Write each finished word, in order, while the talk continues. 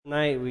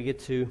Tonight we get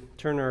to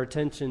turn our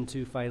attention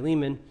to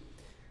Philemon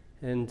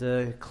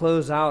and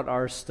close out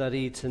our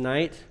study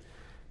tonight.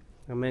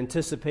 I'm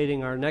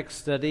anticipating our next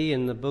study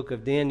in the book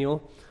of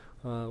Daniel,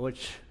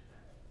 which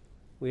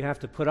we have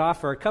to put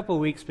off for a couple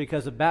weeks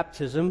because of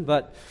baptism,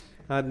 but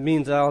it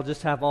means I'll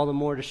just have all the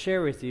more to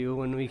share with you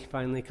when we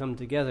finally come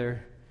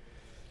together.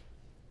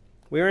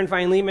 We're in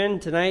Philemon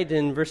tonight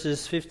in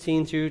verses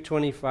 15 through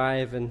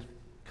 25 and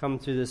come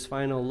to this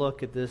final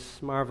look at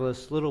this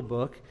marvelous little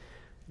book,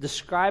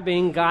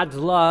 describing God's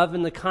love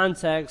in the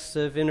context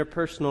of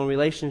interpersonal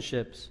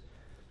relationships.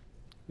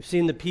 We've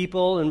seen the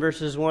people in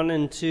verses 1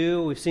 and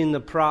 2. We've seen the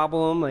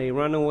problem, a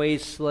runaway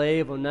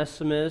slave,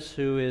 Onesimus,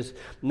 who is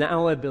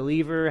now a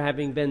believer,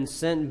 having been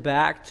sent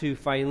back to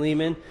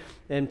Philemon,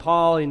 and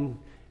Paul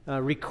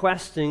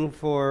requesting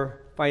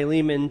for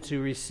Philemon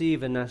to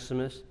receive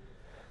Onesimus.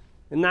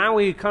 And now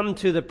we come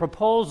to the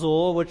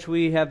proposal which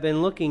we have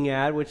been looking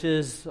at, which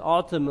is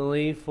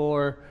ultimately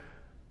for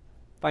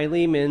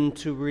Philemon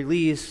to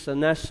release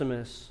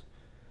Onesimus.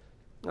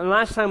 And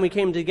last time we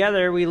came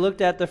together, we looked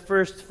at the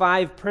first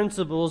 5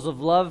 principles of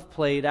love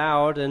played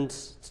out, and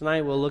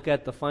tonight we'll look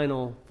at the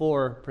final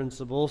 4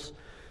 principles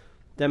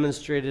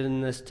demonstrated in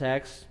this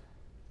text.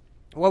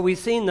 What we've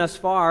seen thus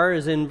far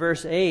is in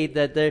verse 8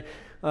 that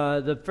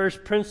the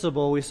first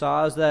principle we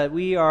saw is that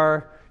we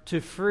are to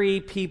free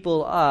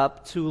people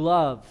up to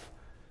love.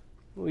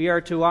 We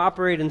are to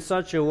operate in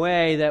such a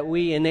way that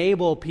we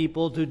enable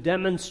people to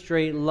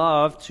demonstrate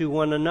love to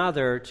one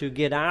another, to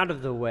get out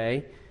of the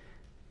way.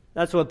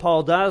 That's what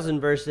Paul does in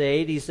verse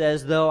 8. He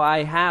says, though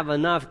I have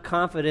enough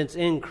confidence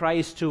in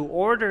Christ to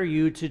order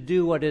you to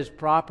do what is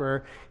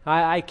proper,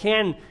 I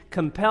can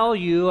compel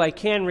you, I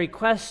can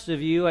request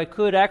of you, I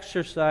could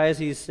exercise,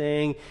 he's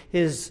saying,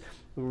 his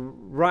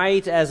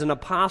right as an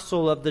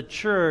apostle of the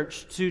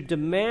church to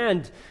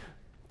demand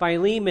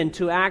Philemon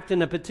to act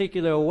in a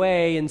particular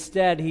way.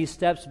 Instead, he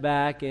steps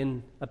back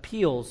and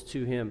appeals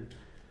to him.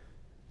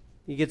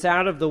 He gets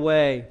out of the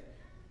way.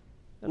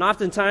 And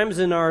oftentimes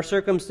in our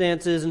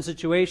circumstances and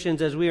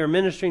situations as we are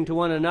ministering to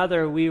one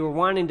another, we are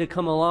wanting to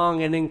come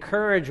along and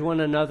encourage one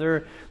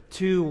another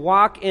to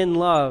walk in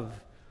love,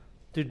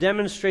 to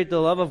demonstrate the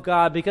love of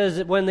God,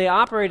 because when they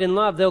operate in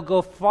love, they'll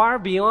go far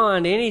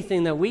beyond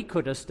anything that we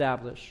could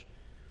establish.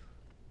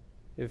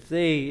 If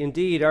they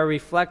indeed are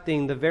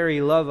reflecting the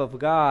very love of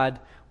God,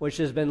 which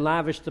has been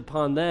lavished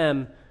upon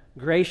them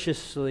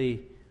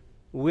graciously,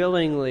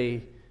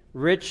 willingly,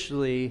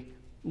 richly,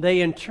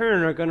 they in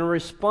turn are going to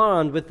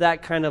respond with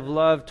that kind of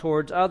love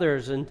towards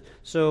others. And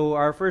so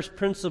our first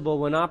principle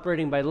when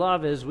operating by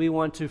love is we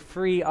want to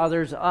free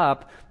others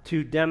up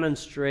to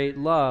demonstrate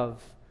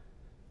love.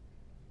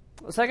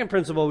 The second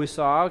principle we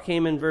saw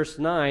came in verse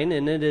 9,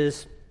 and it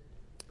is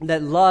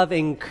that love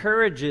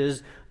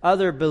encourages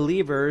other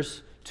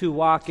believers to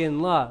walk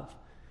in love.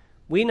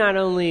 We not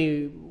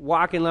only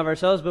walk in love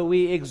ourselves, but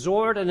we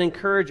exhort and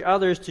encourage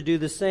others to do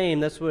the same.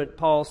 That's what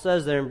Paul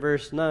says there in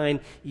verse 9.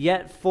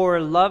 Yet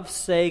for love's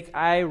sake,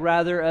 I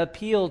rather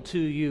appeal to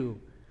you.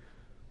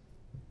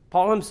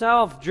 Paul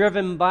himself,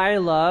 driven by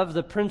love,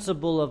 the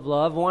principle of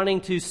love,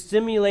 wanting to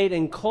stimulate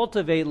and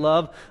cultivate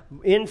love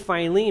in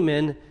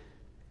Philemon,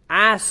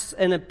 asks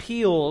and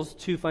appeals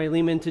to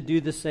Philemon to do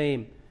the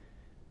same.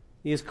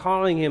 He is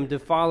calling him to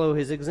follow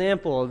his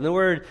example. And the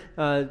word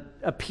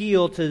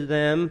appeal to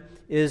them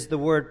is the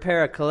word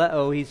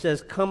parakaleo. He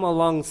says, come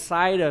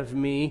alongside of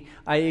me.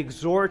 I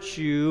exhort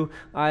you.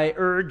 I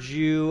urge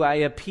you. I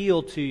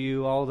appeal to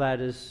you. All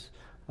that is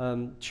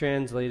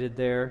translated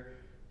there.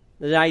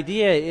 The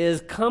idea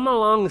is, come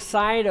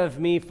alongside of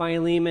me,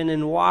 Philemon,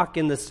 and walk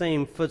in the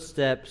same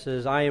footsteps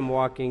as I am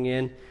walking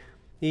in.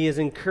 He is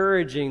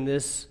encouraging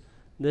this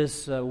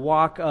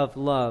walk of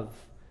love.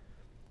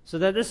 So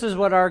that this is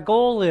what our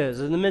goal is.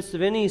 In the midst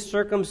of any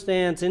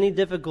circumstance, any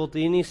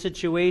difficulty, any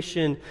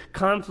situation,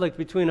 conflict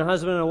between a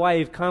husband and a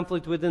wife,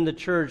 conflict within the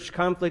church,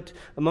 conflict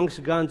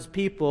amongst God's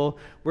people,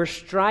 we're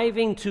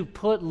striving to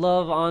put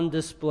love on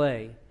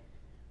display.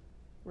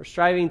 We're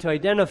striving to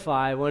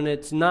identify when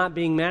it's not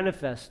being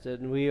manifested.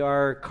 And we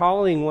are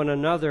calling one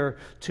another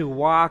to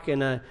walk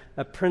in a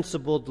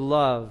principled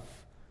love,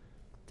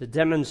 to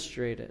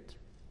demonstrate it.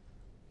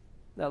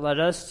 That led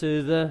us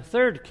to the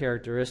third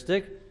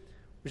characteristic,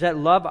 which is that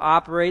love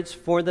operates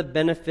for the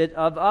benefit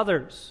of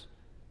others.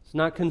 It's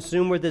not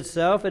consumed with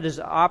itself. It is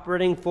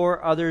operating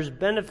for others'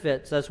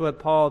 benefits. That's what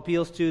Paul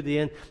appeals to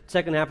the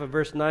second half of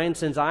verse 9.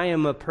 Since I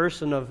am a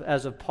person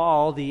as of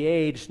Paul, the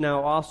aged,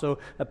 now also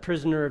a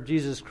prisoner of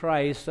Jesus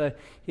Christ,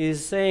 he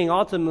is saying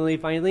ultimately,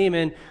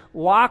 Philemon,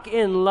 walk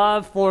in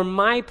love for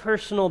my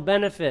personal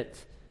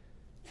benefit,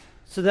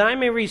 so that I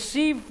may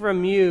receive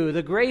from you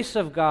the grace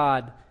of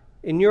God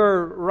in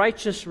your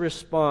righteous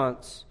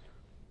response,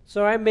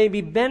 so I may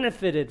be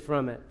benefited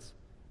from it.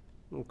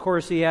 Of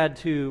course, he had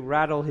to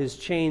rattle his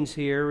chains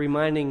here,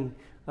 reminding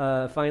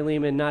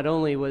Philemon not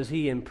only was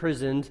he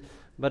imprisoned,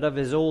 but of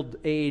his old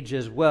age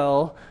as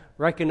well,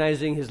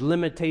 recognizing his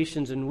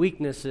limitations and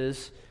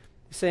weaknesses,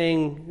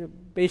 saying,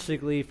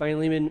 basically,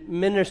 Philemon,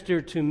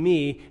 minister to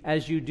me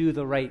as you do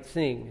the right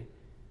thing.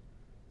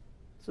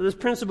 So this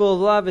principle of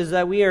love is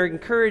that we are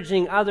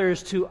encouraging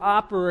others to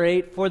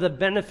operate for the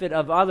benefit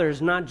of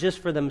others, not just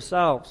for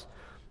themselves.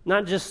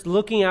 Not just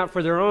looking out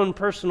for their own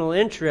personal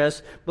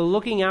interests, but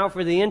looking out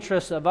for the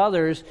interests of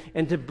others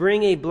and to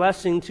bring a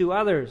blessing to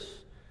others.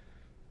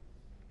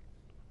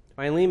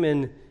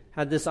 Philemon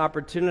had this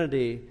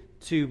opportunity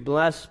to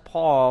bless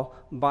Paul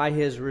by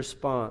his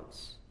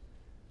response.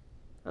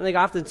 I think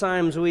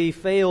oftentimes we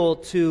fail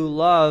to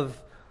love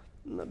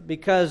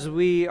because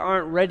we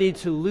aren't ready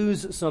to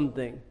lose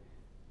something.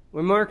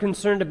 We're more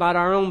concerned about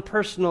our own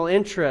personal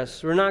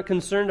interests. We're not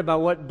concerned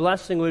about what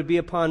blessing would be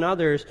upon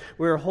others.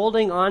 We're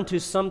holding on to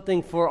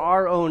something for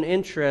our own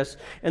interests.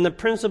 And the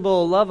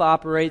principle of love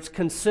operates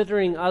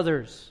considering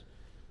others.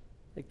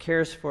 It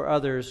cares for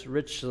others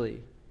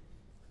richly,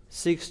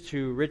 seeks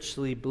to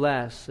richly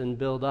bless and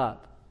build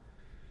up.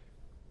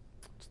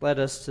 It's led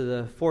us to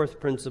the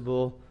fourth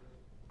principle.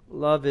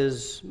 Love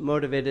is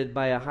motivated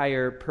by a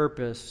higher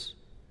purpose.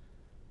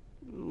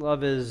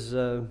 Love is...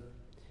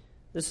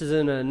 This is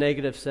in a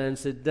negative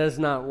sense. It does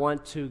not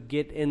want to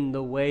get in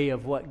the way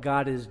of what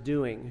God is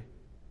doing.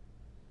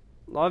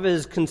 Love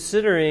is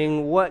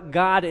considering what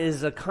God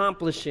is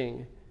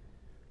accomplishing.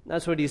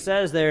 That's what he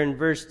says there in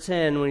verse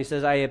 10 when he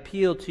says, I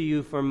appeal to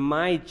you for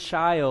my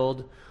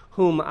child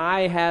whom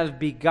I have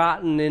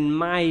begotten in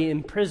my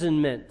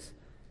imprisonment.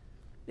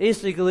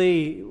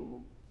 Basically,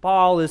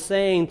 Paul is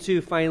saying to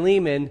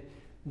Philemon,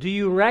 do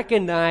you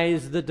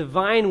recognize the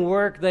divine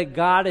work that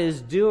God is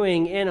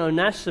doing in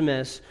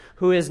Onesimus,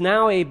 who is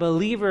now a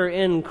believer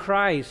in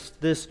Christ?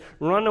 This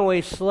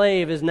runaway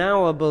slave is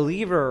now a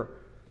believer.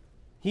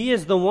 He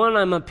is the one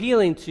I'm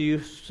appealing to you.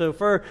 So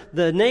for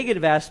the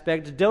negative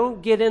aspect,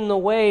 don't get in the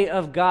way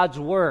of God's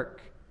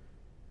work.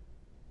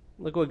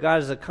 Look what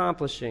God is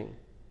accomplishing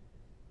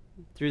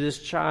through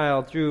this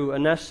child, through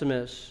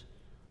Onesimus,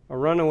 a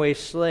runaway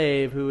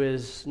slave who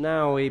is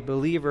now a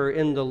believer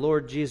in the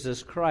Lord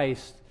Jesus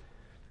Christ,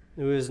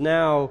 who is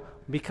now,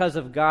 because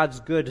of God's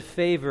good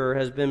favor,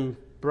 has been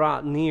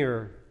brought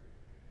near.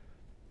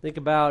 Think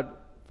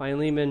about,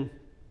 Philemon,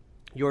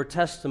 your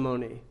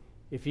testimony.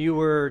 If you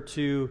were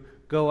to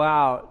go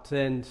out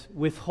and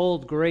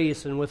withhold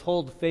grace and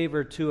withhold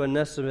favor to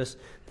Onesimus,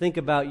 think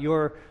about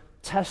your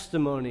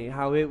testimony,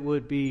 how it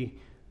would be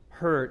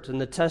hurt, and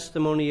the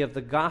testimony of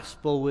the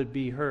gospel would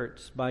be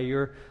hurt by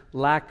your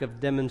lack of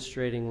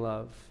demonstrating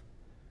love.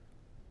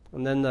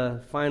 And then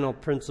the final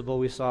principle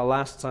we saw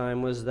last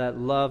time was that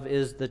love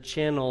is the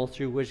channel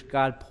through which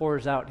God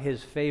pours out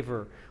his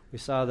favor. We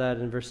saw that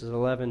in verses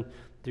 11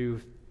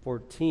 through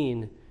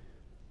 14.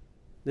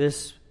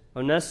 This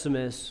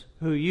Onesimus,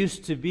 who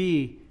used to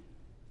be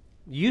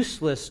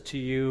useless to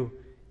you,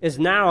 is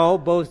now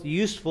both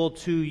useful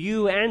to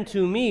you and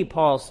to me,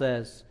 Paul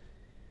says.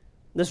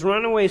 This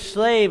runaway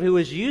slave who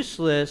was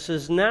useless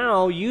is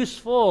now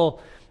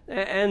useful,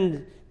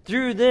 and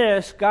through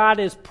this, God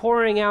is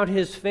pouring out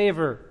his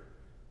favor.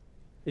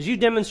 As you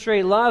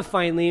demonstrate love,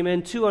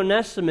 Philemon, to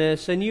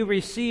Onesimus, and you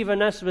receive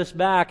Onesimus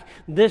back,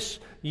 this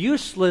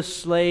useless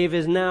slave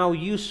is now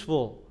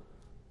useful.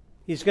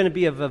 He's going to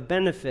be of a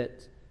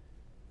benefit.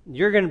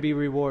 You're going to be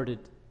rewarded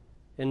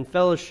in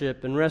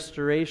fellowship and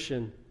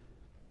restoration.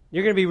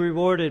 You're going to be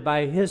rewarded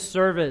by his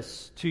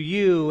service to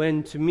you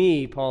and to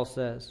me, Paul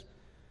says.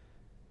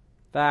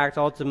 In fact,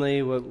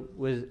 ultimately, what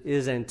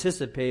is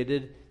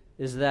anticipated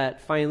is that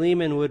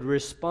Philemon would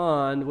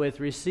respond with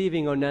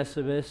receiving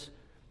Onesimus,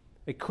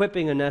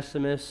 equipping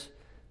Onesimus,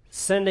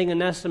 sending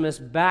Onesimus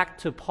back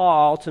to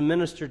Paul to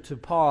minister to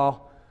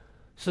Paul,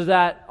 so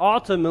that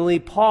ultimately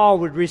Paul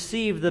would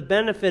receive the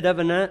benefit of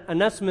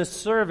Onesimus'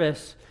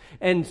 service,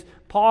 and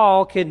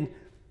Paul can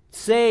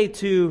say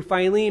to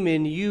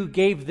Philemon, you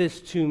gave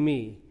this to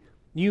me.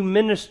 You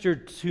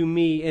ministered to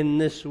me in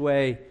this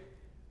way,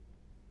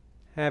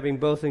 having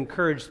both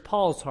encouraged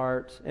Paul's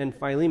heart and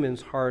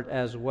Philemon's heart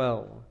as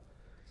well.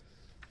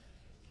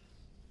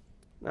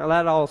 Now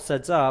that all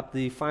sets up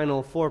the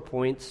final 4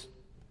 points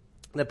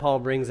that Paul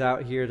brings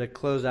out here to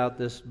close out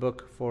this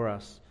book for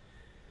us.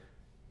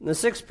 And the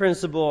sixth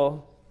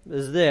principle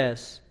is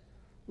this: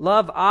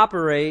 love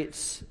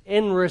operates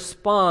in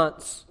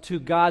response to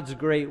God's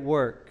great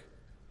work.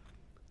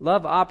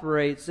 Love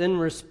operates in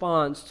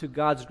response to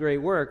God's great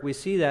work. We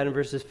see that in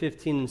verses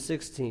 15 and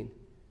 16. It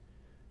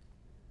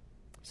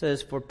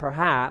says, for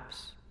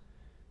perhaps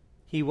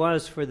he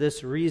was for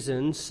this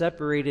reason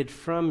separated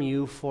from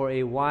you for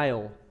a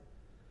while,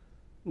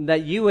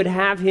 that you would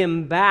have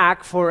him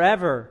back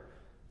forever,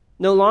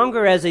 no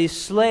longer as a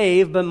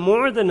slave, but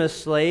more than a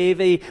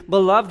slave, a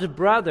beloved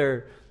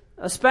brother,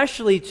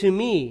 especially to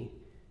me,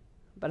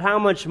 but how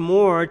much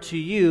more to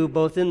you,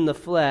 both in the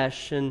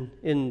flesh and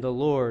in the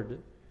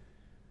Lord.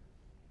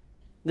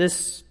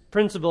 This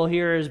principle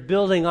here is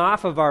building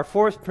off of our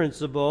fourth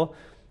principle.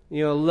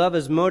 Love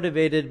is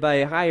motivated by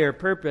a higher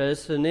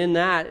purpose, and in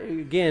that,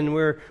 again,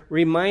 we're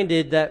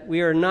reminded that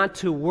we are not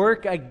to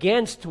work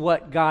against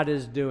what God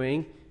is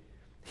doing.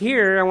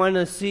 Here, I want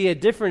to see a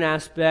different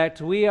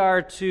aspect. We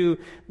are to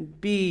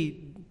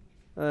be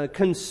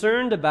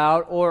concerned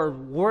about or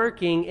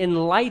working in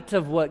light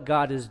of what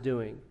God is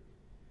doing.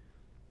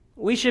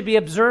 We should be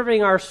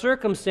observing our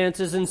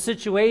circumstances and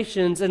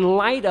situations in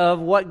light of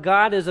what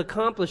God is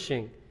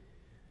accomplishing.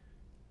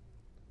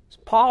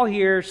 Paul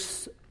here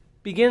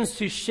begins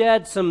to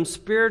shed some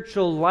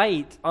spiritual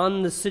light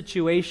on the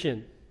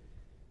situation.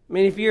 I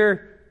mean, if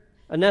you're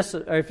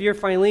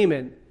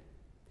Philemon,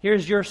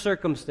 here's your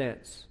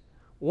circumstance.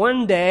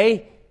 One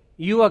day,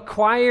 you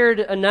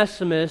acquired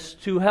Onesimus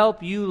to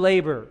help you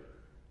labor.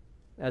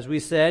 As we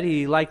said,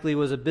 he likely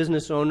was a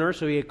business owner,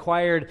 so he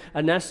acquired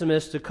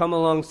Onesimus to come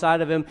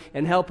alongside of him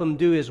and help him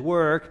do his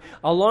work.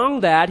 Along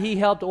that, he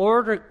helped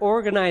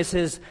organize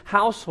his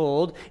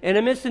household, and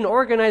amidst in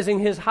organizing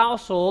his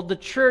household, the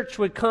church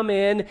would come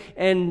in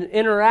and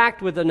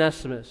interact with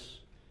Onesimus.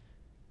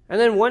 And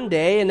then one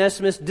day,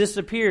 Onesimus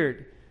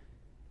disappeared.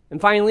 And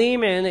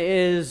Philemon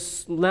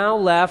is now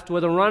left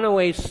with a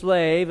runaway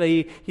slave.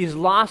 He's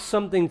lost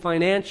something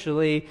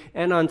financially,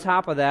 and on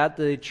top of that,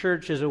 the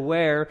church is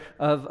aware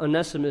of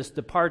Onesimus'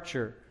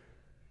 departure,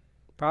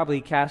 probably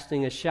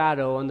casting a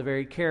shadow on the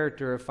very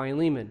character of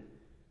Philemon.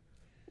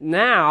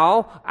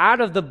 Now,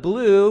 out of the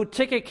blue,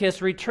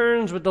 Tychicus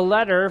returns with the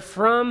letter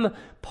from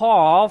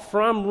Paul,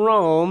 from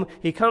Rome.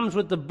 He comes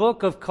with the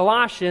book of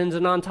Colossians,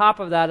 and on top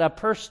of that, a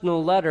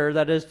personal letter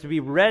that is to be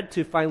read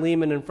to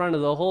Philemon in front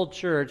of the whole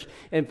church.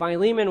 And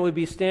Philemon would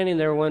be standing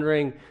there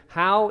wondering,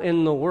 how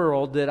in the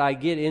world did I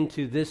get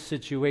into this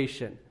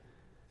situation?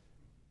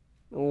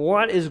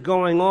 What is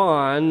going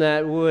on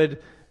that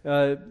would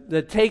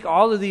that take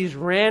all of these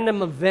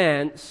random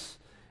events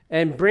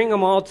and bring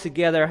them all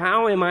together?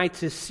 How am I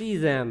to see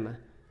them?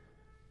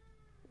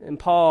 And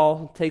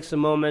Paul takes a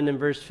moment in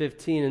verse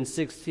 15 and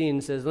 16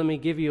 and says, let me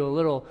give you a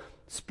little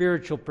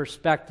spiritual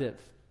perspective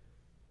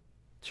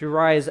to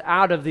rise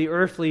out of the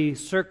earthly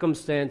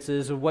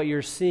circumstances of what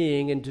you're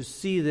seeing and to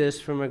see this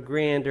from a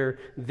grander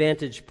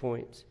vantage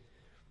point.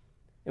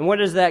 And what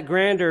is that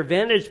grander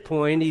vantage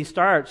point? He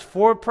starts,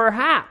 for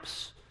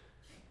perhaps,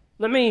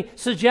 let me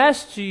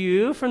suggest to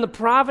you from the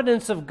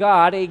providence of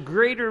God a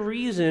greater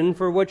reason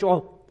for which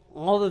all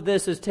of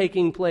this is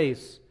taking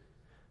place.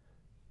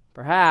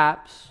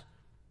 Perhaps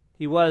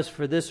he was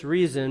for this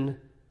reason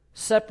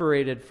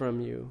separated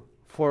from you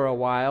for a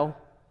while,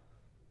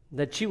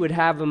 that you would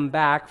have him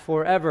back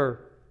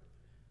forever.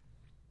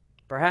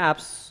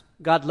 Perhaps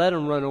God let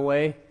him run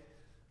away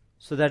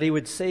so that he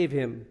would save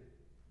him.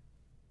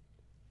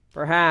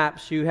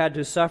 Perhaps you had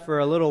to suffer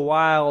a little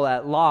while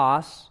at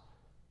loss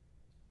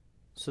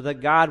so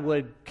that God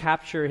would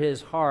capture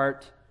his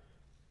heart,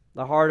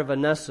 the heart of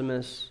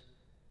Onesimus,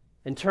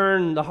 and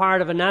turn the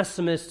heart of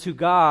Onesimus to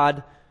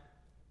God,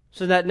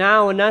 so that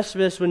now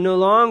Onesimus would no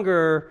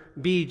longer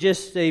be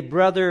just a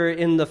brother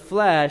in the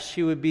flesh,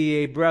 he would be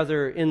a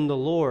brother in the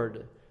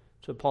Lord.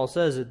 That's what Paul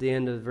says at the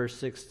end of verse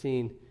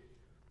 16.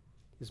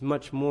 Is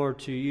much more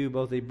to you,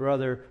 both a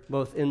brother,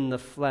 both in the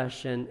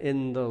flesh and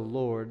in the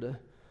Lord,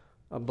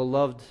 a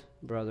beloved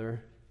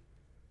brother.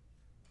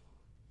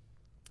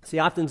 See,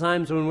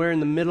 oftentimes when we're in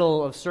the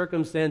middle of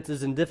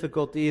circumstances and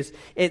difficulties,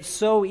 it's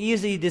so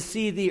easy to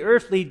see the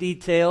earthly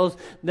details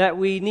that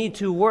we need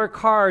to work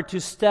hard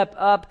to step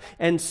up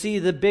and see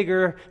the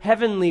bigger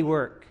heavenly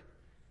work,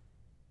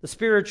 the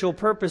spiritual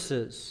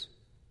purposes.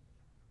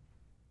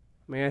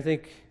 I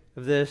think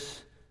of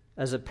this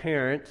as a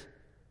parent,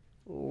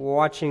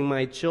 watching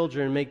my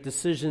children make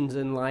decisions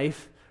in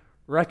life,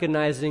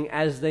 recognizing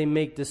as they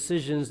make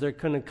decisions, they're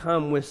going to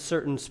come with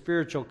certain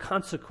spiritual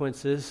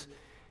consequences,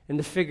 and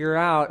to figure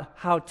out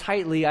how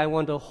tightly I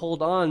want to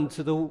hold on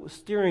to the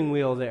steering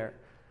wheel there.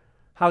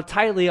 How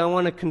tightly I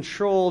want to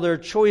control their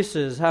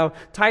choices. How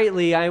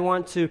tightly I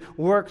want to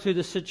work through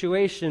the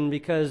situation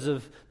because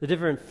of the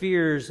different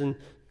fears and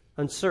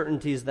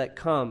uncertainties that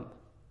come.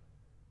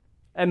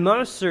 And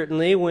most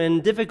certainly,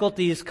 when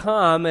difficulties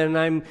come and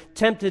I'm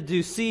tempted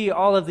to see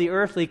all of the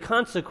earthly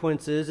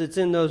consequences, it's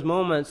in those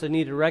moments I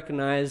need to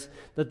recognize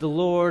that the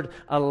Lord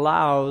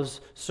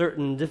allows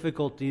certain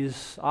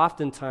difficulties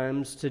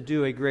oftentimes to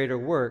do a greater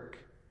work.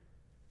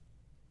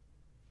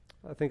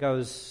 I think I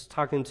was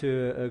talking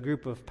to a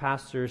group of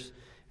pastors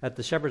at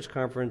the Shepherd's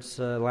Conference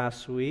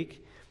last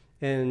week,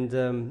 and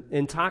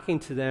in talking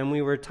to them,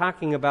 we were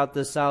talking about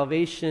the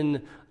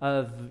salvation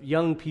of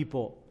young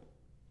people.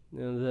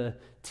 The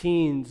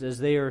teens, as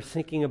they are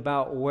thinking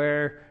about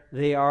where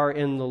they are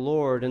in the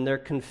Lord and their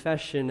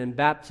confession and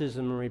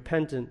baptism and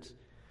repentance.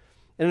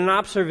 And an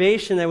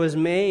observation that was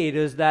made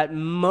is that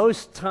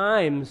most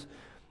times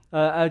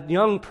a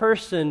young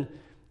person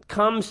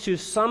comes to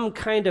some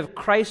kind of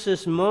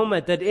crisis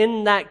moment, that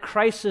in that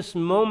crisis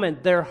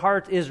moment their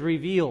heart is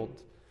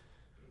revealed.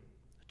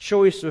 A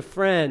choice of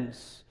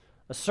friends,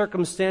 a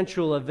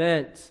circumstantial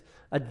event,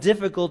 a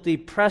difficulty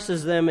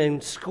presses them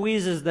and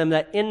squeezes them,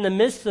 that in the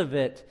midst of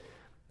it,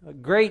 a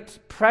great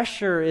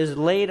pressure is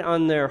laid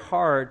on their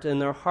heart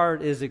and their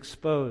heart is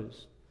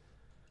exposed.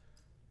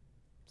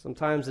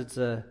 Sometimes it's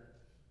a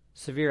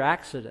severe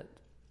accident.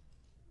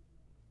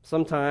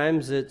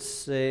 Sometimes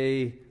it's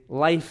a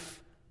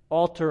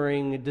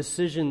life-altering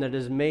decision that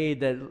is made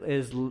that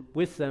is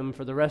with them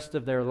for the rest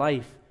of their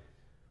life.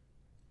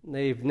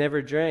 They've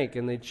never drank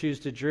and they choose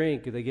to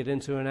drink. They get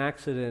into an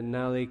accident and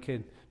now they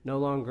could no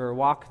longer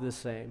walk the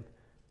same,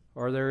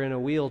 or they're in a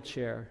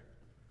wheelchair,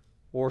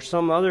 or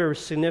some other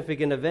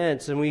significant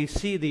events, and we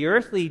see the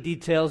earthly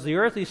details, the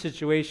earthly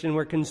situation,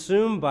 we're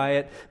consumed by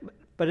it,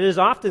 but it is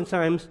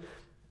oftentimes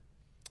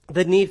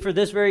the need for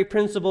this very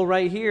principle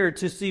right here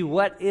to see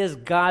what is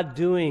God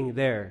doing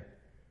there.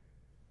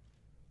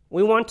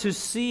 We want to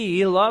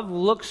see, love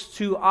looks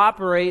to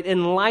operate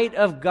in light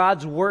of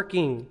God's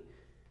working,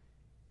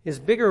 His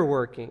bigger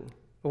working,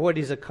 of what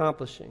He's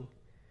accomplishing.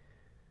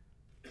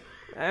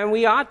 And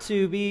we ought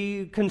to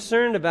be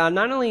concerned about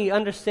not only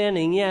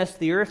understanding, yes,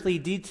 the earthly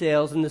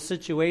details and the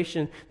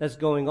situation that's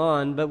going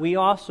on, but we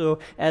also,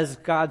 as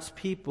God's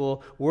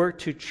people, work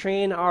to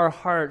train our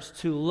hearts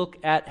to look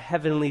at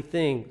heavenly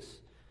things.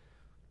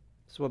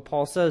 That's what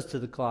Paul says to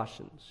the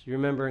Colossians. You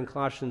remember in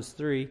Colossians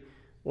 3,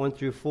 1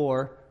 through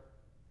 4,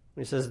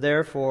 he says,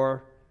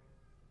 "Therefore,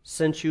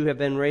 since you have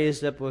been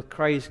raised up with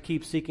Christ,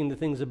 keep seeking the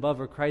things above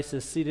where Christ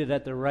is seated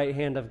at the right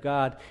hand of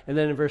God." And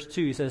then in verse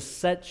 2, he says,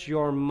 "Set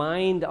your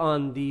mind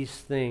on these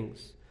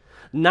things,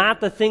 not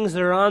the things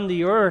that are on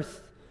the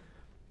earth.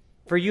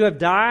 For you have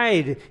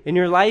died, and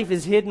your life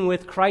is hidden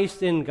with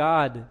Christ in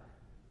God."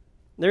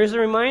 There's a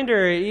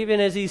reminder, even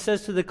as he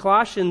says to the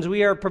Colossians,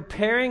 we are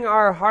preparing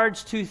our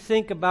hearts to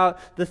think about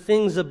the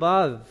things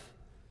above.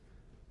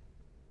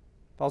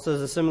 Paul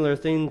says a similar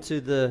thing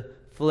to the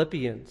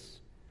Philippians.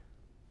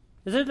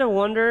 Isn't it a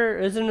wonder,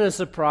 isn't it a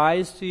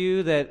surprise to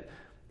you that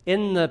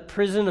in the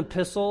prison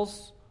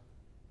epistles,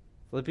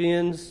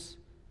 Philippians,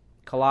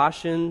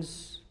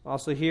 Colossians,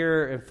 also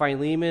here in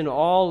Philemon,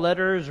 all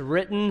letters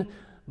written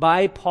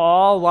by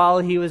Paul while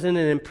he was in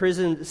an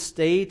imprisoned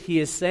state, he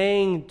is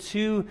saying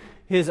to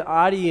his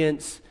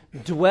audience,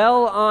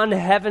 dwell on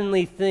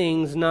heavenly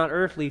things, not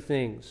earthly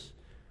things.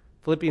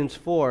 Philippians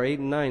 4, 8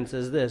 and 9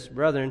 says this,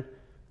 "Brethren,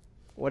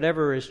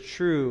 whatever is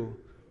true,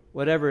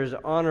 whatever is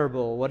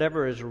honorable,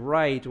 whatever is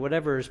right,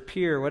 whatever is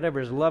pure,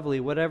 whatever is lovely,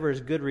 whatever is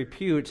good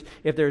repute,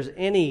 if there's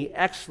any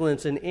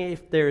excellence and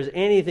if there's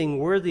anything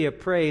worthy of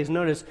praise,"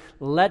 notice,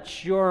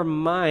 "let your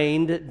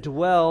mind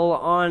dwell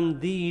on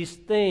these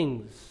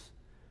things.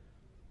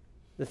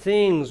 The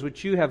things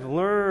which you have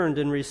learned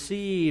and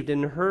received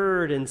and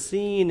heard and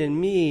seen in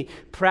me,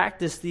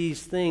 practice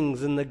these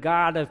things, and the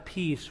God of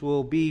peace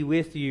will be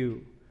with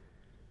you."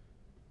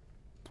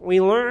 We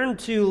learn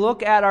to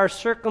look at our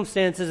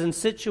circumstances and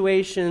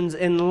situations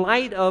in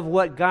light of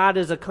what God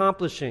is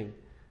accomplishing,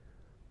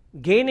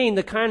 gaining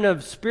the kind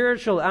of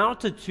spiritual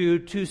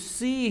altitude to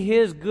see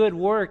His good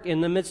work in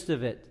the midst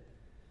of it.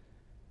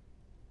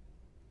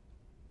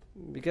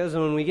 Because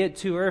when we get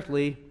too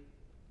earthly,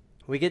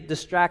 we get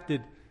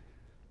distracted,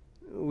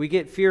 we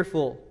get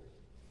fearful,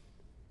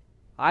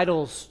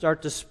 idols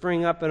start to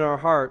spring up in our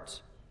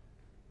hearts,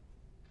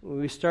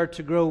 we start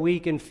to grow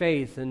weak in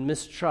faith and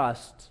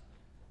mistrust.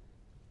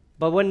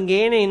 But when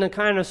gaining a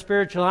kind of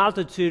spiritual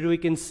altitude, we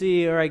can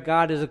see, all right,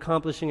 God is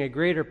accomplishing a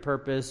greater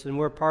purpose, and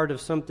we're part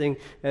of something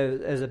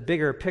as a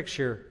bigger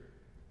picture.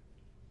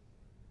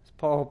 As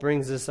Paul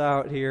brings this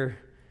out here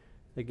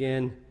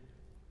again,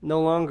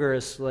 no longer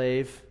a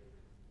slave.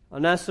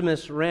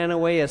 Onesimus ran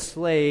away a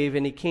slave,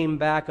 and he came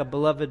back a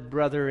beloved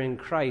brother in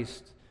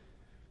Christ.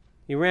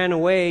 He ran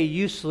away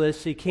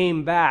useless, he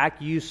came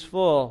back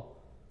useful.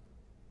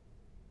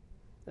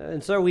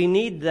 And so we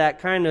need that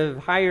kind of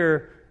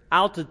higher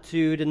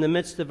altitude in the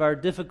midst of our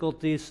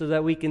difficulties so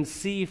that we can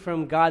see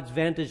from God's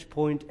vantage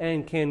point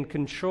and can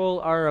control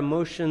our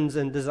emotions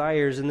and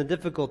desires in the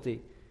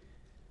difficulty.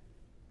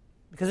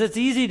 Because it's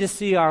easy to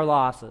see our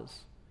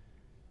losses.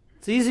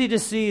 It's easy to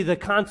see the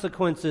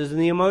consequences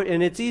and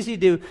and it's easy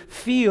to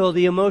feel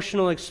the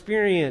emotional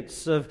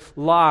experience of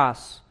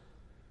loss.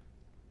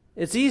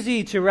 It's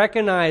easy to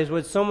recognize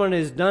what someone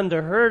has done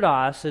to hurt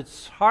us.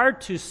 It's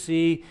hard to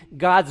see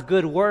God's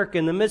good work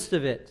in the midst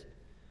of it.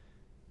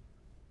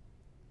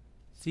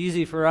 It's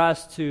easy for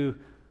us to,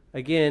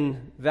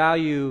 again,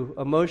 value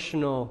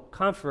emotional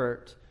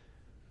comfort.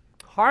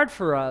 Hard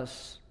for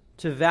us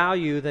to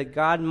value that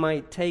God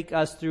might take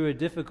us through a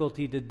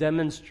difficulty to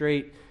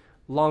demonstrate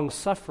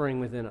long-suffering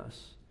within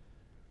us,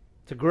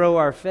 to grow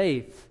our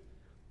faith,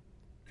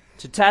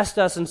 to test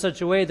us in such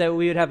a way that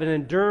we would have an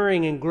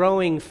enduring and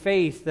growing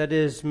faith that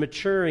is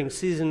maturing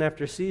season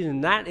after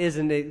season. That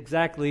isn't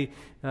exactly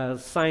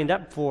signed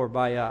up for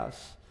by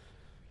us.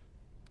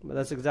 But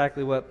that's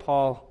exactly what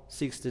Paul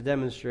seeks to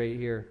demonstrate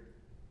here.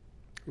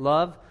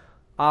 Love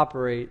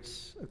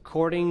operates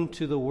according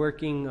to the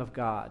working of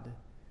God.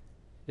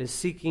 It is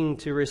seeking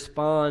to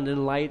respond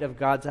in light of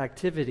God's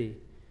activity,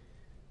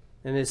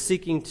 and is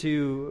seeking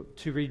to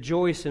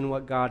rejoice in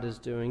what God is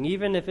doing,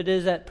 even if it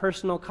is at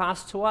personal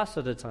cost to us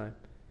at a time.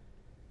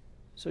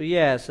 So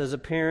yes, as a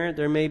parent,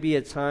 there may be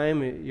a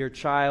time your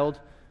child,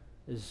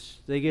 as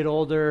they get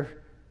older,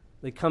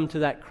 they come to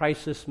that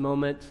crisis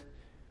moment,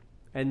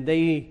 and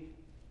they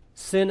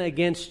sin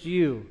against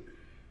you.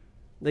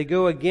 They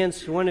go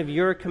against one of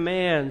your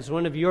commands,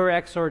 one of your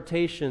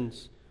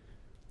exhortations.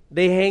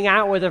 They hang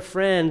out with a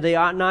friend they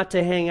ought not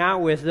to hang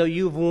out with, though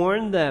you've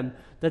warned them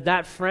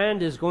that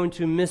friend is going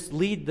to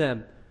mislead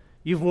them.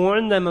 You've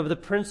warned them of the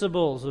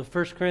principles of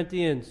 1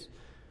 Corinthians.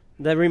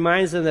 that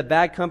reminds them that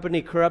bad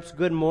company corrupts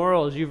good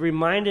morals. You've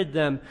reminded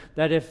them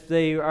that if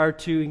they are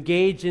to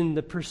engage in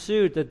the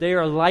pursuit, that they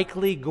are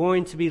likely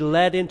going to be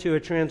led into a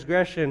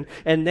transgression.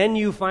 And then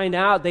you find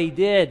out they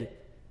did.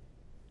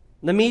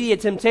 The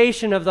immediate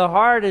temptation of the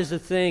heart is to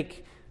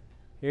think,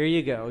 here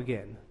you go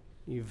again.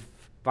 You've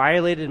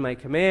violated my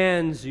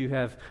commands. You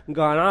have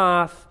gone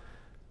off.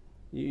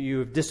 You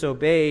have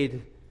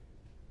disobeyed.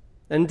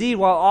 Indeed,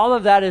 while all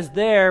of that is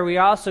there, we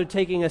also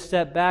taking a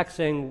step back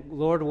saying,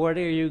 Lord, what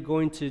are you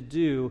going to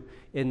do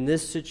in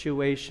this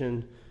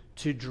situation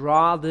to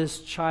draw this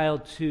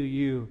child to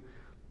you,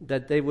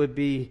 that they would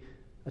be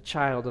a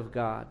child of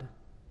God,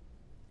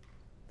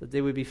 that they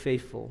would be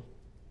faithful,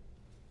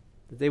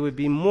 that they would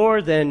be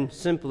more than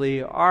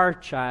simply our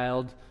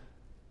child,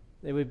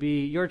 they would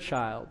be your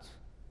child,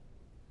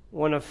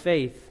 one of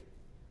faith,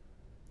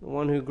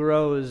 one who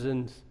grows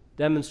and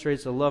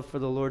demonstrates a love for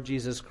the Lord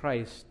Jesus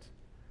Christ.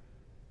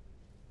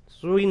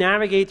 So we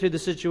navigate through the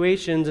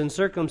situations and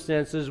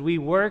circumstances. We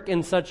work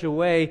in such a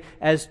way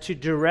as to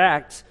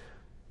direct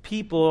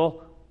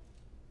people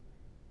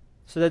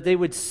so that they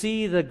would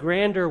see the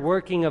grander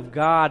working of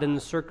God in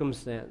the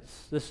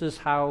circumstance. This is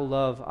how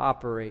love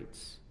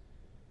operates.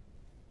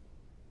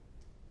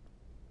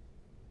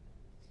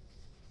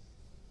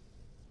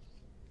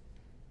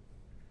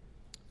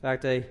 In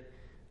fact, I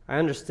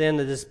understand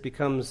that this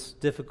becomes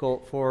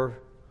difficult for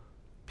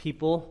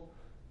people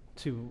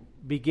to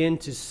begin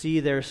to see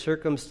their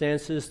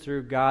circumstances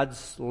through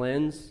God's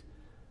lens.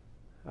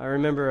 I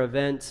remember an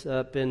event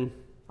up in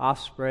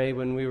Osprey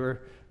when we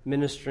were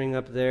ministering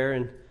up there,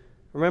 and I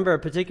remember a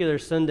particular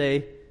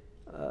Sunday,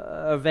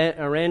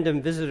 a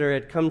random visitor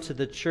had come to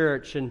the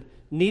church and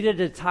needed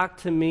to talk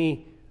to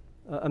me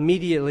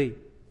immediately.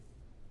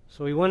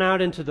 So we went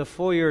out into the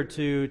foyer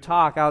to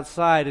talk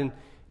outside,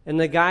 and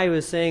the guy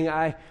was saying,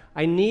 I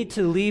need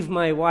to leave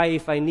my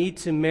wife. I need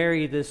to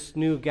marry this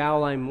new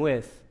gal I'm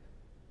with.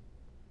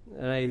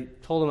 And I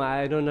told him,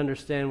 I don't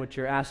understand what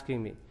you're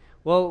asking me.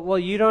 Well,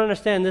 you don't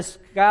understand. This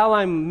gal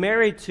I'm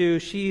married to,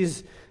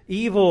 she's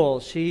evil.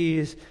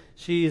 She's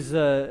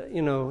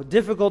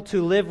difficult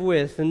to live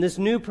with. And this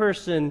new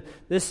person,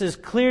 this is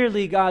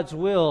clearly God's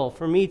will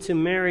for me to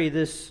marry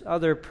this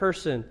other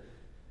person.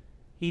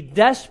 He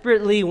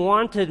desperately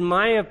wanted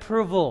my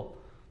approval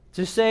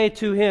to say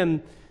to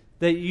him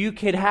that you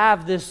could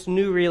have this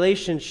new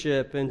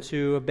relationship and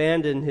to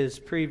abandon his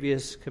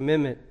previous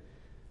commitment.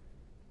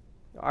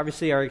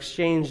 Obviously, our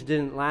exchange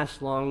didn't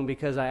last long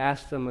because I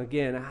asked him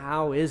again,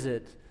 how is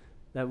it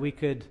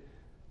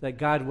that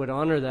God would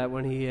honor that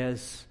when He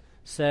has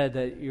said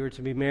that you are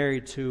to be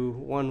married to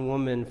one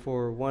woman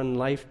for one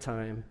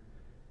lifetime?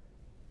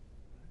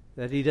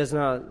 That He does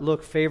not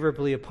look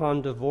favorably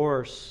upon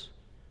divorce.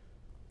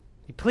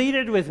 He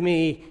pleaded with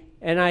me,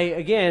 and I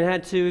again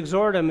had to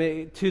exhort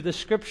him to the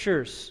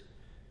Scriptures.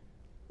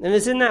 And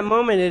it's in that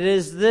moment, it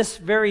is this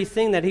very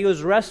thing that he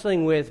was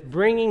wrestling with,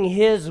 bringing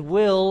his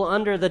will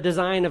under the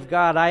design of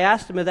God. I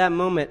asked him at that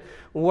moment,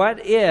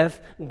 what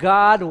if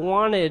God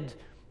wanted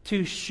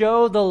to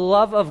show the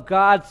love of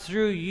God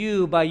through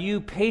you by you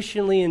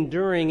patiently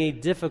enduring a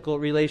difficult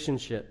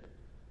relationship?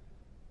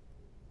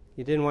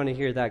 He didn't want to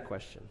hear that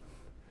question.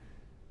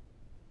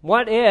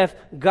 What if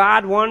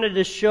God wanted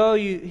to show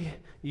you,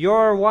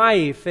 your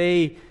wife,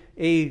 a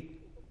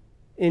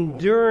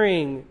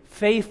enduring,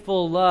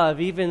 faithful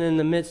love, even in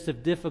the midst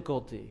of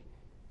difficulty?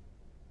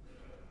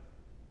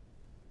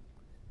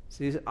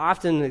 See,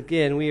 often,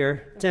 again, we are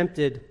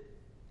tempted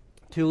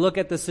to look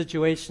at the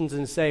situations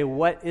and say,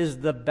 what is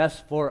the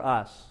best for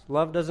us?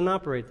 Love doesn't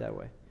operate that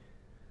way.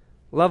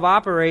 Love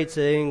operates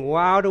saying,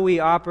 how do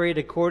we operate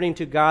according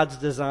to God's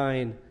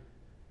design?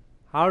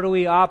 How do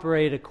we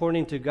operate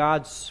according to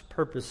God's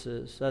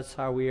purposes? That's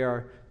how we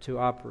are to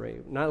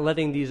operate. Not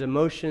letting these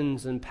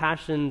emotions and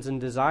passions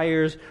and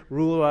desires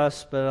rule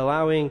us, but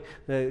allowing,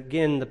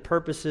 the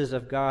purposes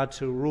of God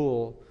to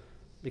rule.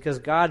 Because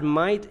God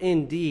might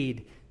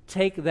indeed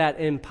take that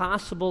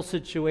impossible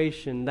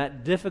situation,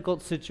 that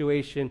difficult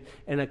situation,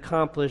 and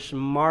accomplish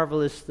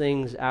marvelous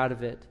things out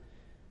of it.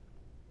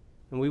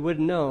 And we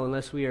wouldn't know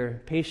unless we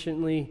are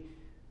patiently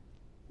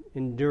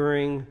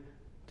enduring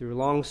through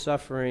long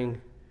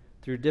suffering,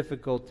 through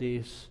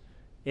difficulties,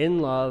 in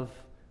love,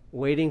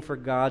 waiting for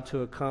God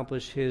to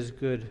accomplish His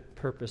good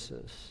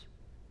purposes.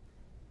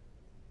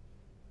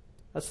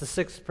 That's the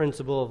sixth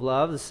principle of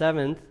love. The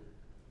seventh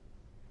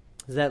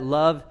is that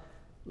love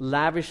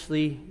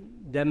lavishly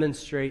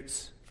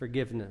demonstrates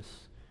forgiveness.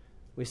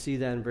 We see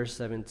that in verse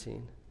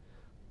 17.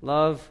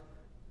 Love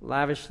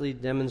lavishly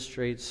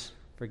demonstrates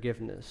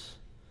forgiveness.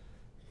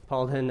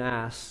 Paul then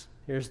asks,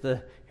 here's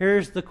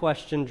the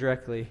question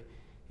directly.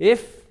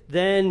 If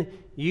then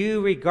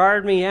you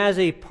regard me as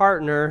a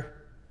partner,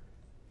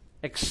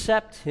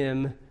 accept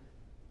him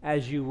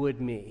as you would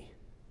me.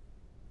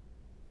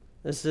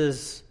 This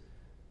is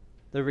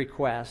the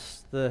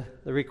request. The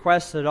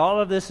request that all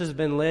of this has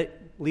been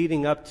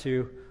leading up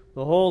to,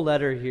 the whole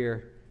letter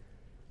here.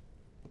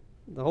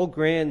 The whole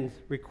grand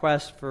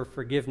request for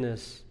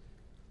forgiveness.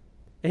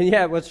 And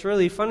yet, what's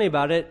really funny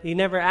about it, he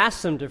never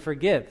asks them to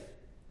forgive.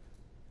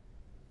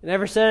 It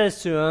never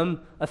says to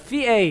him,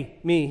 "Aphie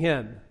me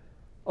him,"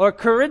 or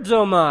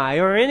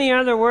charizomai, or any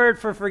other word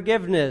for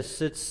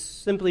forgiveness. It's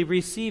simply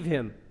receive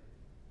him.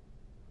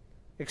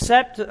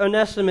 Accept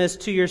Onesimus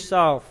to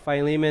yourself,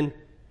 Philemon.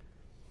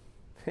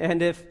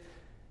 And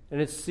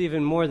it's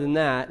even more than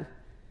that,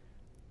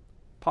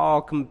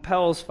 Paul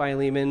compels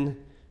Philemon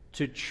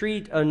to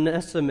treat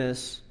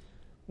Onesimus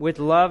with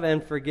love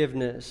and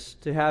forgiveness,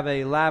 to have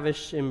a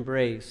lavish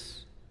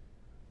embrace.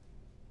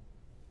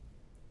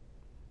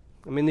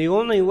 I mean, the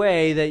only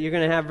way that you're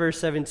going to have verse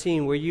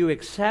 17, where you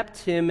accept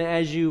him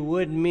as you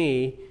would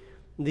me,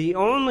 the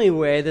only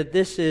way that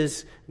this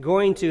is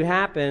going to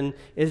happen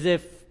is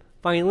if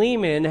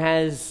Philemon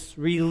has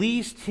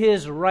released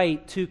his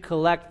right to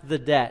collect the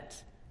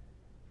debt.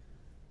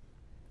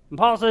 And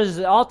Paul says,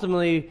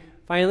 ultimately,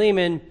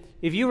 Philemon,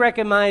 if you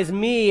recognize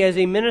me as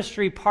a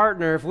ministry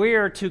partner, if we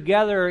are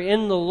together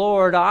in the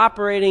Lord,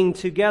 operating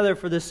together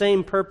for the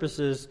same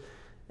purposes,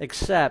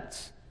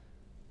 accept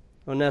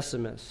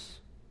Onesimus.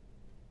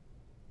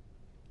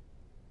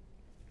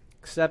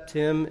 Accept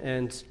him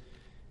and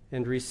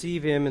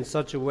receive him in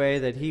such a way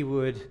that he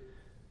would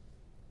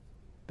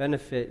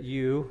benefit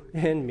you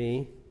and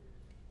me.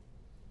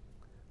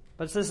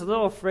 But it's this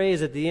little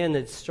phrase at the end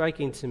that's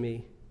striking to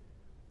me.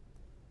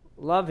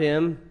 Love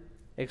him,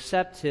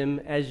 accept him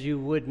as you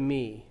would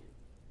me.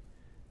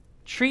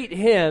 Treat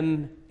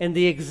him in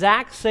the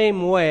exact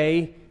same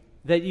way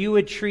that you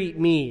would treat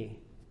me.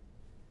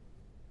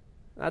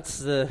 That's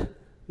the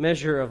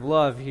measure of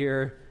love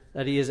here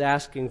that he is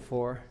asking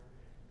for.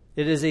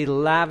 It is a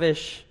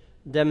lavish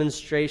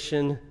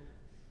demonstration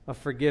of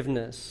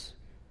forgiveness,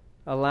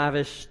 a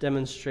lavish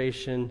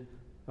demonstration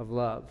of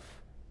love.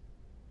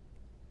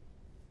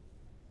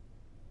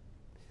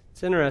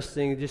 It's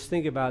interesting, just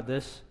think about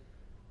this.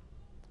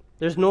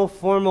 There's no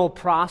formal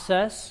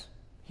process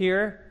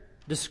here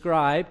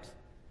described.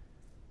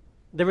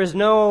 There is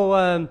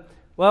no,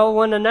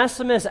 when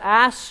Onesimus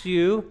asks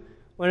you,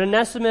 when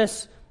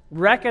Onesimus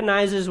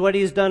recognizes what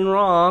he's done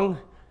wrong,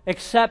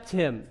 accept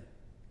him.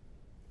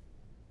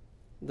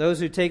 Those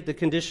who take the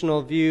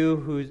conditional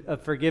view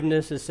of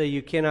forgiveness and say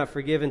you cannot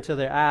forgive until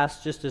they're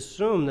asked, just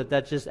assume that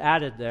that's just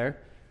added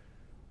there.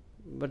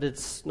 But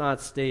it's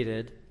not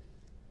stated.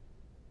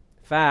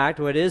 In fact,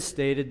 what is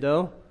stated,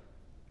 though,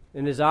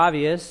 and is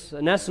obvious,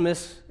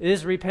 Onesimus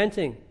is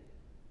repenting.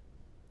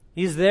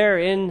 He's there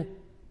in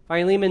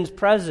Philemon's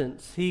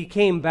presence. He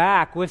came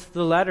back with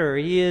the letter.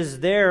 He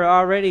is there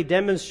already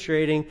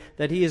demonstrating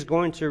that he is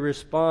going to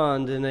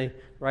respond in a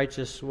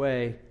righteous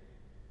way.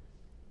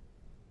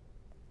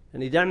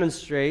 And he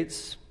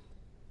demonstrates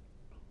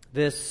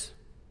this,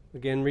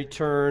 again,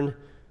 return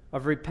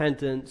of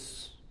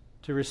repentance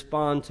to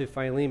respond to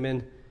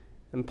Philemon.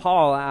 And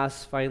Paul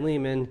asks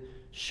Philemon,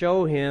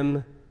 show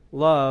him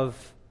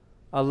love,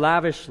 a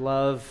lavish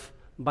love,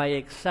 by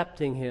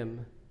accepting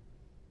him,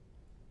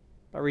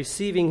 by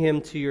receiving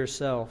him to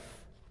yourself.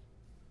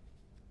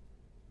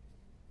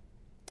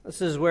 This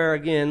is where,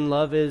 again,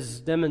 love is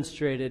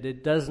demonstrated.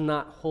 It does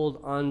not hold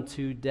on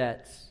to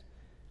debts.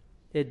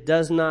 It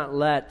does not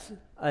let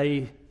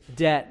a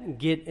debt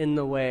get in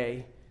the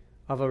way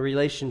of a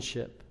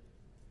relationship.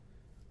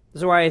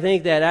 This is why I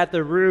think that at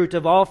the root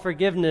of all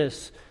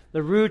forgiveness,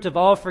 the root of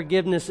all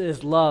forgiveness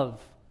is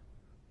love.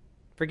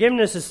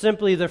 Forgiveness is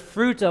simply the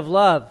fruit of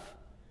love.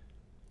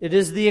 It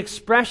is the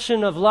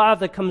expression of love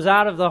that comes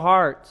out of the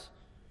heart.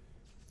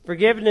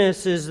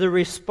 Forgiveness is the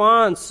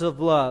response of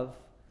love.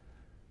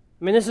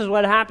 I mean, this is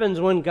what happens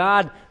when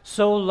God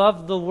so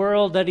loved the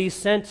world that he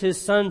sent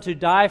his Son to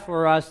die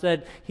for us,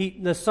 that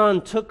the Son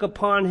took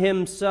upon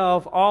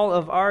himself all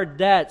of our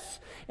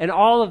debts, and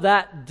all of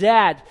that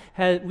debt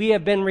we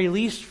have been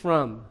released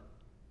from,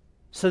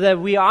 so that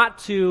we ought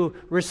to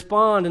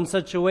respond in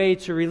such a way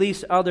to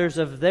release others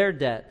of their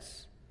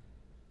debts.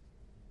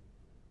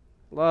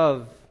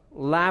 Love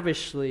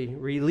lavishly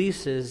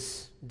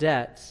releases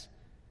debts.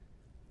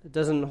 It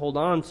doesn't hold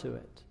on to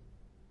it.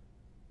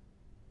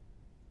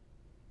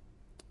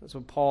 That's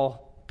what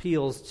Paul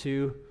appeals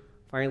to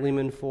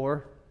Philemon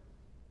for.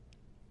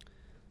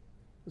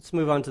 Let's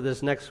move on to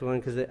this next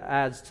one because it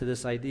adds to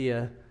this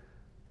idea.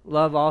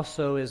 Love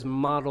also is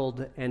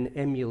modeled and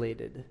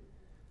emulated.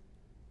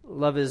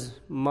 Love is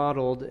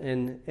modeled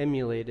and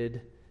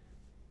emulated.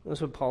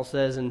 That's what Paul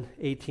says in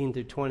 18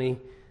 through 20.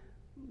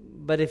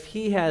 But if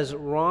he has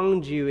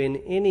wronged you in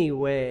any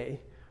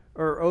way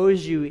or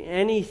owes you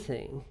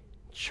anything,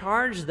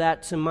 charge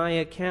that to my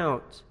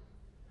account.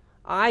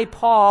 I,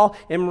 Paul,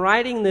 am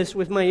writing this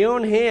with my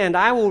own hand.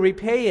 I will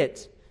repay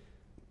it.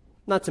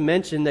 Not to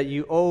mention that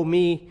you owe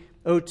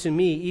to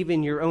me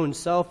even your own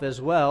self as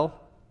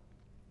well.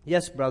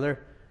 Yes,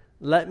 brother,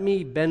 let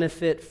me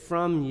benefit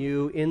from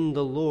you in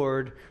the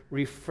Lord.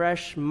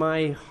 Refresh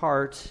my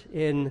heart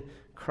in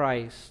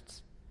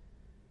Christ.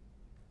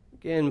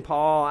 Again,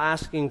 Paul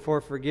asking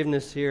for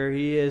forgiveness here.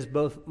 He is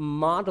both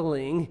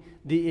modeling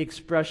the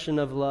expression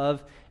of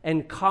love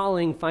and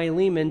calling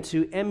Philemon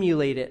to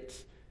emulate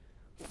it.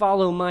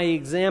 Follow my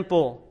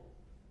example.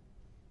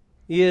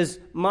 He is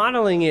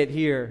modeling it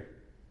here.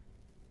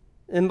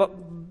 And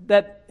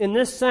that in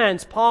this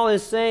sense, Paul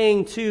is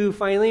saying to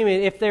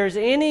Philemon, if there's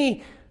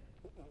any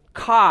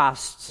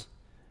cost,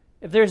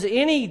 if there's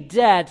any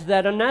debt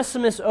that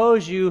Onesimus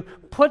owes you,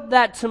 put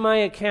that to my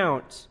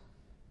account.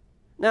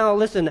 Now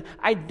listen,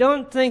 I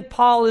don't think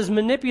Paul is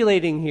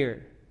manipulating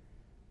here.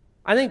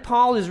 I think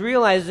Paul is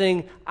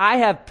realizing, I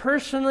have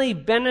personally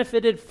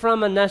benefited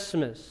from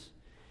Onesimus.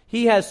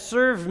 He has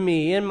served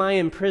me in my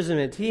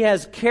imprisonment. He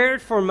has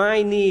cared for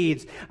my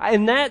needs.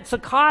 And that's a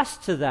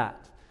cost to that.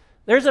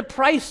 There's a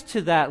price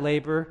to that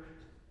labor.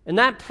 And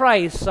that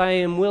price I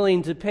am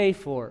willing to pay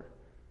for.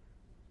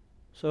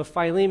 So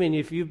Philemon,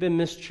 if you've been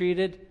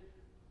mistreated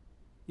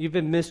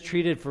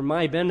for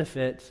my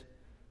benefit.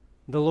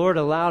 The Lord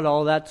allowed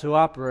all that to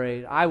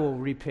operate. I will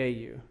repay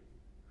you.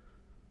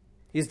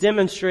 He's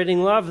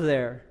demonstrating love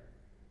there.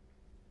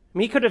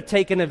 He could have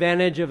taken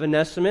advantage of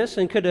Onesimus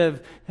and could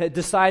have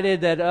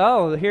decided that,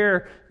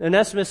 here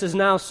Onesimus is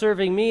now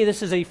serving me.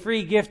 This is a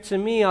free gift to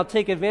me. I'll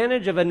take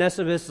advantage of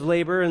Onesimus'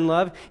 labor and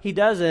love. He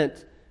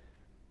doesn't.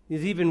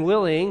 He's even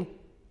willing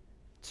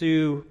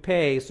to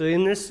pay. So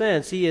in this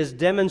sense, he is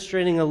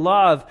demonstrating a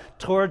love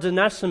towards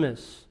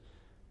Onesimus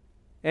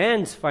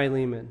and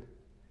Philemon.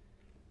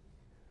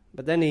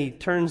 But then he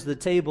turns the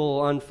table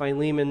on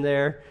Philemon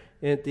there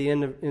at the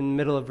end, in the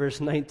middle of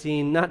verse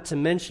 19, not to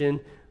mention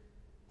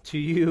to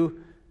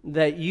you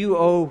that you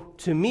owe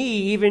to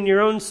me even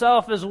your own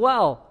self as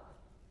well.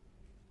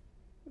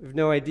 We have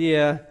no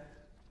idea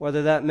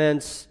whether that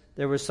meant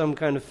there was some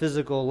kind of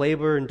physical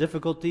labor and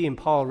difficulty and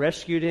Paul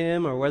rescued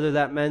him, or whether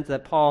that meant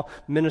that Paul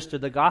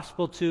ministered the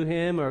gospel to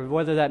him, or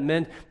whether that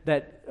meant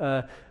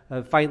that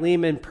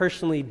Philemon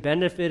personally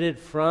benefited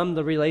from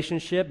the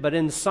relationship. But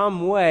in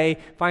some way,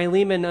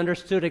 Philemon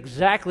understood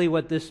exactly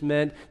what this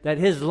meant, that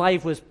his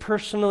life was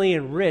personally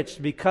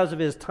enriched because of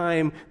his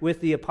time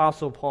with the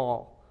Apostle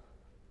Paul.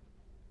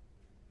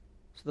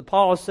 So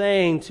Paul is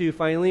saying to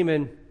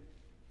Philemon,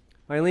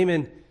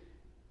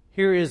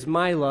 here is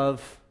my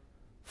love.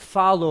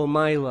 Follow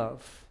my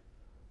love.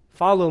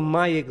 Follow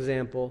my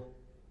example.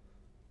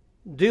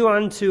 Do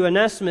unto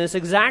Onesimus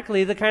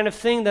exactly the kind of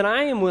thing that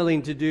I am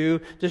willing to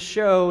do to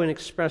show an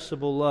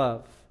expressible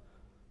love,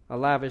 a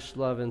lavish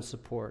love and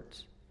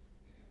support.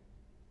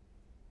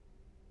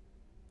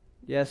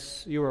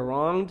 Yes, you were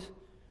wronged,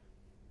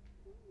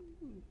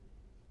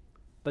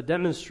 but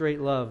demonstrate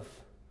love.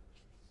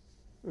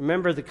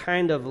 Remember the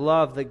kind of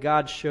love that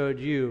God showed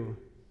you.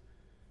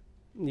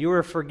 You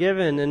were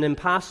forgiven an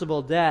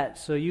impossible debt,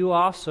 so you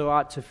also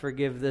ought to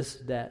forgive this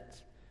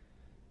debt.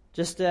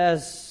 Just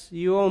as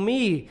you owe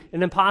me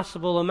an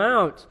impossible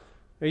amount,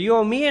 or you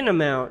owe me an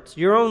amount,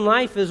 your own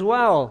life as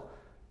well.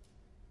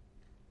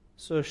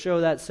 So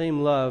show that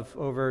same love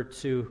over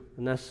to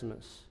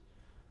Onesimus.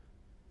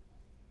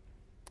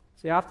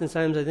 See,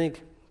 oftentimes I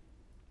think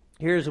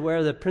here's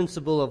where the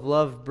principle of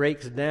love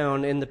breaks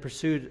down in the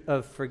pursuit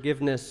of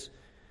forgiveness.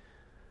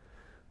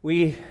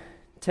 We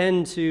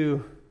tend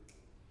to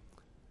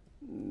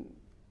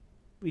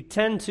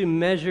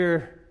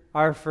measure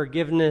our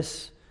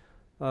forgiveness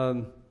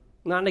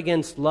not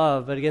against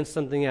love, but against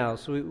something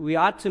else. We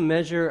ought to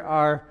measure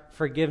our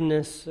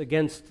forgiveness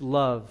against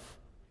love.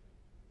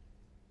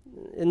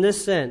 In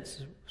this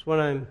sense, is what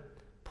I'm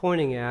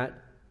pointing at.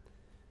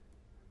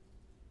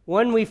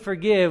 When we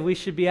forgive, we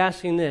should be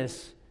asking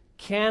this: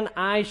 can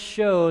I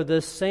show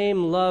the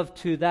same love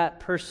to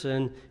that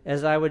person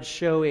as I would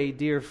show a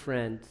dear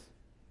friend?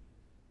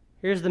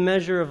 Here's the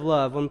measure of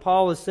love. When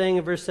Paul was saying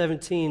in verse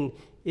 17,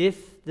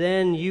 if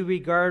then you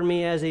regard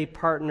me as a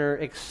partner,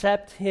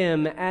 accept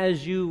him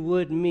as you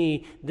would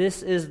me.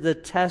 This is the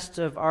test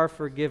of our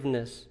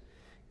forgiveness.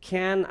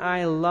 Can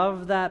I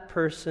love that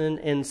person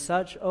in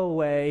such a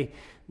way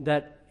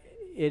that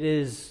it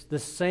is the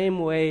same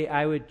way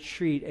I would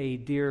treat a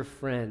dear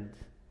friend?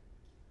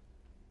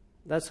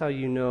 That's how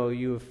you know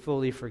you have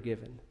fully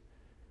forgiven.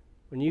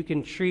 When you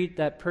can treat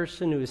that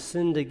person who has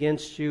sinned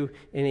against you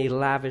in a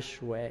lavish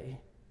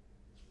way.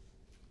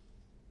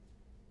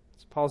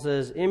 Paul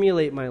says,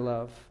 emulate my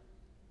love.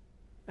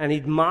 And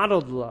he'd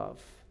modeled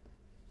love.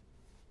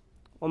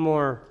 One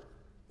more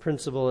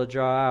principle to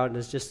draw out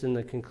is just in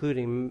the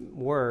concluding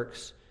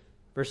works,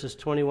 verses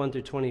 21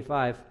 through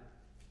 25.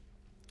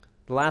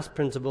 The last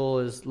principle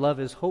is love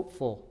is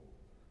hopeful.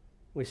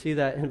 We see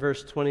that in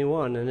verse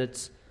 21, and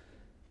it's,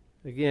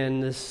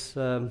 again, this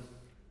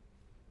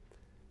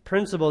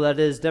principle that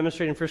is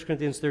demonstrated in 1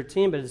 Corinthians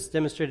 13, but it's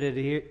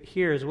demonstrated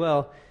here as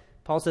well.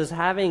 Paul says,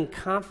 having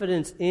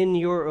confidence in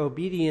your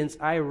obedience,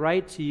 I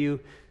write to you,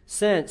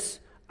 since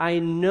I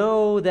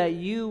know that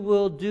you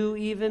will do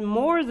even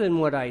more than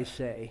what I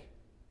say.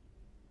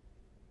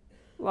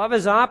 Love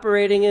is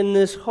operating in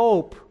this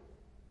hope.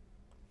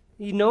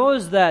 He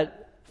knows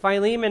that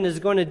Philemon is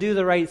going to do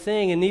the right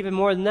thing, and even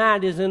more than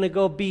that, is going to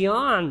go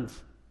beyond.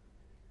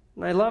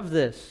 And I love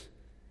this.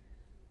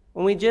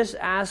 When we just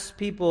ask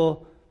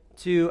people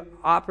to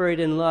operate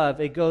in love,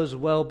 it goes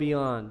well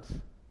beyond.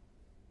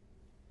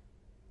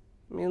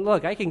 I mean,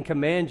 look, I can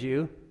command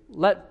you,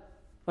 let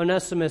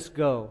Onesimus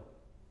go.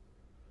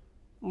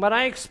 But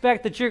I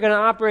expect that you're going to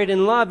operate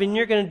in love, and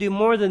you're going to do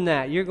more than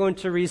that. You're going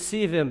to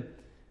receive him.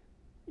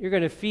 You're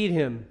going to feed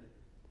him.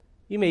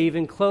 You may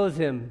even clothe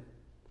him.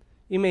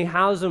 You may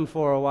house him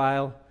for a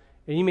while,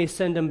 and you may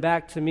send him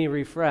back to me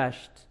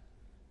refreshed.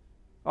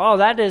 Oh,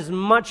 that is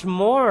much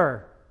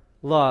more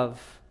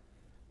love.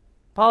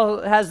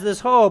 Paul has this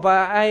hope.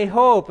 I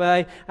hope.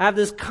 I have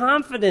this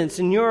confidence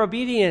in your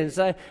obedience.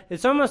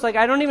 It's almost like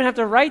I don't even have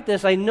to write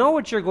this. I know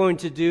what you're going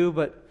to do,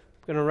 but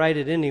I'm going to write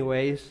it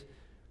anyways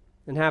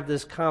and have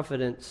this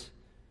confidence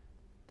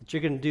that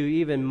you're going to do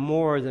even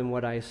more than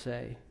what I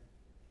say.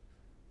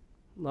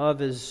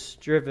 Love is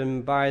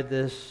driven by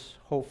this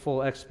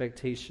hopeful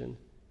expectation.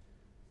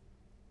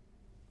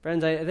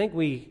 Friends, I think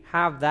we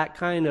have that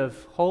kind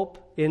of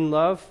hope in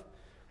love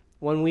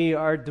when we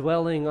are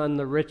dwelling on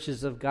the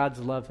riches of God's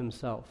love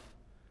himself.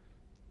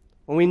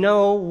 When we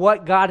know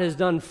what God has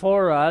done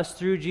for us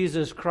through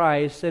Jesus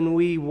Christ, and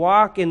we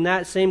walk in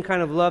that same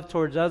kind of love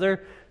towards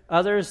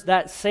others,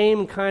 that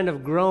same kind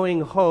of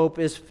growing hope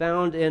is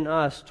found in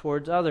us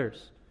towards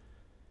others.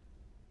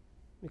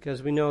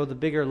 Because we know the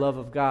bigger love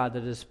of God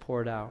that is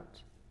poured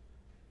out.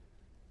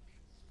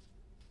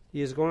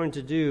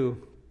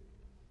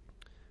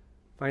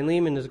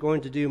 Philemon is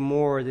going to do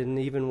more than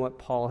even what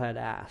Paul had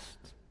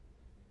asked.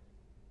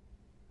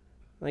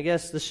 I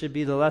guess this should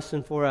be the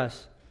lesson for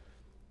us.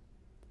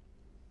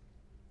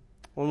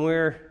 When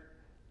we're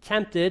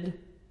tempted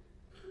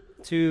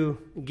to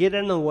get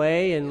in the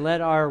way and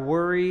let our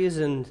worries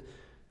and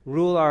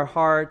rule our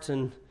hearts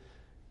and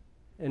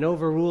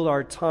overrule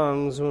our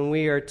tongues, when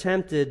we are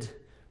tempted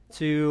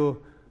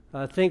to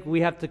think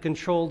we have to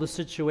control the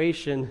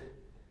situation,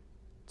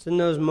 it's in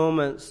those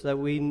moments that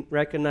we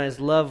recognize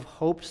love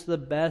hopes the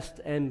best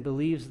and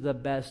believes the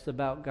best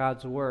about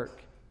God's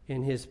work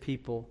in his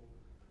people.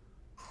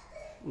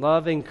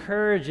 Love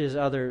encourages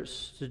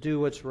others to do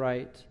what's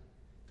right.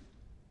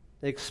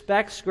 It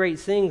expects great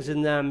things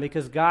in them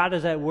because God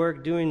is at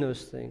work doing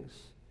those things.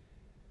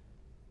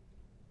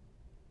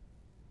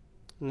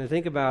 And to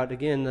think about,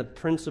 again, the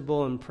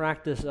principle and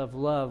practice of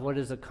love, what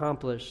is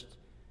accomplished.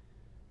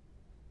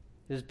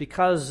 It is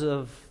because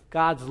of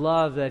God's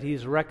love that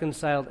he's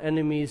reconciled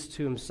enemies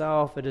to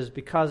himself. It is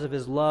because of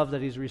his love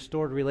that he's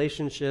restored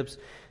relationships.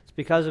 It's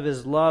because of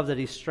his love that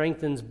he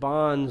strengthens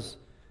bonds.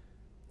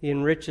 He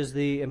enriches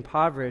the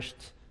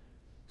impoverished.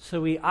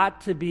 So we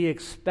ought to be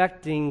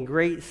expecting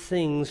great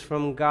things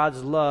from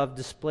God's love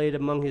displayed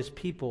among his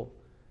people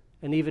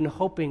and even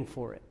hoping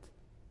for it.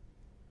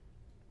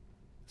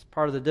 It's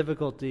part of the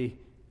difficulty.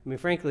 I mean,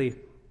 frankly,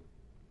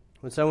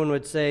 when someone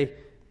would say,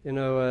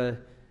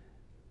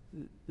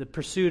 the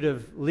pursuit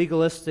of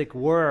legalistic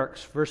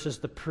works versus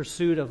the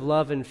pursuit of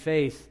love and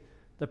faith,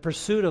 the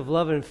pursuit of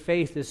love and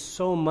faith is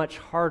so much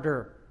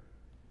harder.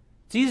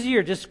 It's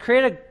easier. Just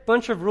create a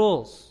bunch of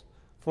rules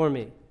for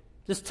me.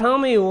 Just tell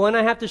me when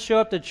I have to show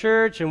up to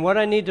church and what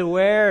I need to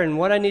wear and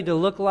what I need to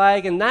look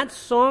like, and that's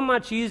so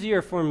much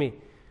easier for me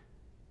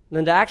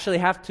than to actually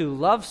have to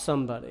love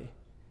somebody,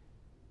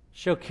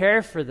 show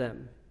care for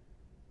them,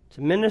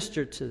 to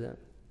minister to them.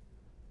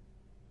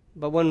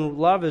 But when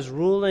love is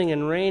ruling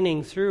and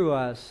reigning through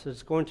us,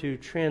 it's going to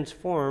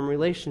transform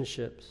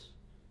relationships.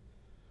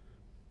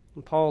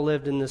 And Paul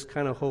lived in this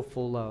kind of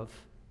hopeful love.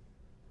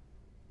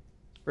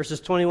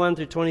 Verses 21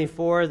 through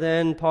 24,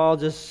 then Paul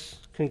just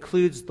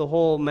concludes the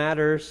whole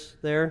matters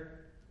there.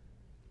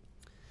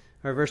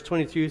 Or verse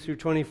 22 through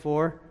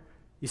 24.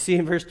 You see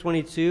in verse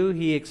 22,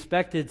 he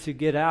expected to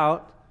get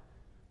out.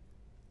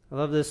 I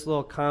love this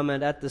little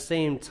comment. At the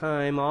same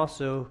time,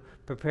 also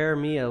prepare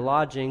me a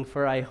lodging,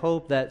 for I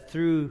hope that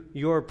through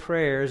your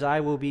prayers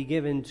I will be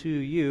given to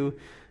you.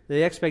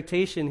 The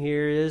expectation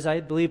here is, I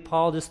believe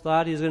Paul just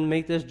thought he was going to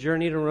make this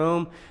journey to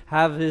Rome,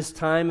 have his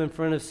time in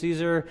front of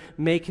Caesar,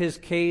 make his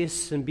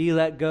case, and be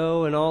let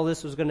go, and all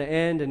this was going to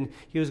end, and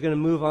he was going to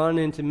move on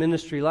into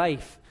ministry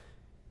life.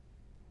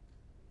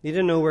 He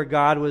didn't know where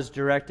God was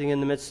directing in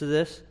the midst of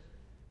this.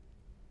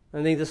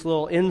 I think this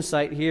little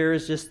insight here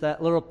is just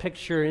that little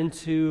picture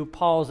into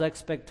Paul's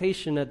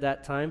expectation at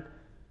that time.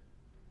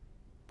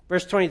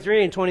 Verse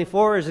 23 and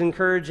 24 is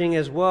encouraging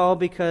as well,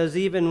 because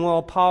even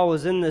while Paul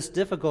was in this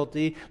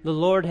difficulty, the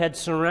Lord had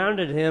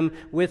surrounded him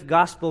with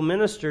gospel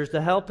ministers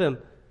to help him.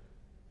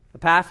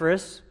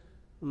 Epaphras,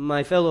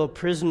 my fellow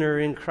prisoner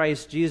in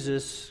Christ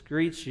Jesus,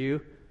 greets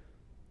you,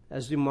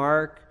 as do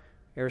Mark,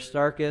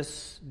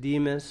 Aristarchus,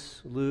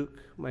 Demas, Luke,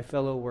 my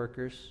fellow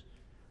workers.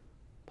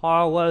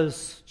 Paul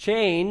was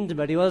chained,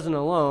 but he wasn't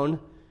alone.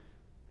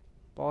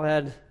 Paul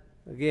had,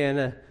 again,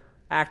 an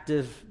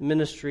active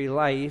ministry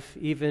life,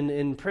 even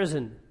in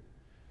prison.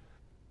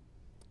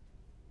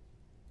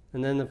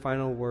 And then the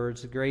final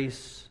words, the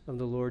grace of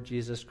the Lord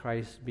Jesus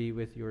Christ be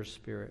with your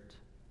spirit.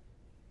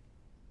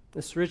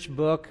 This rich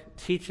book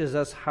teaches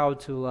us how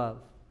to love.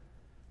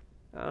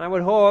 And I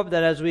would hope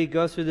that as we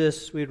go through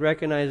this, we'd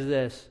recognize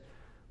this.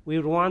 We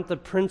would want the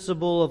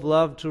principle of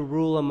love to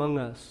rule among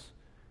us,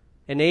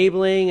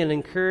 enabling and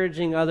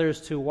encouraging others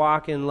to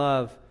walk in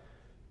love,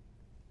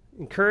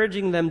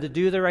 encouraging them to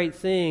do the right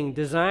thing,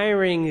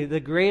 desiring the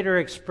greater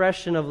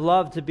expression of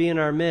love to be in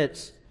our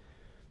midst,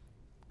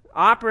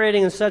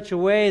 operating in such a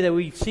way that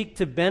we seek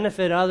to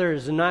benefit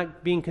others and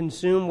not being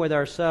consumed with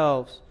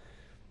ourselves.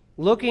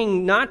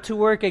 looking not to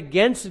work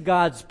against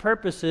God's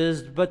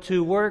purposes, but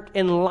to work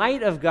in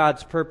light of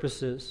God's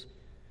purposes.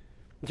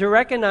 To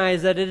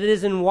recognize that it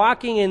is in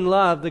walking in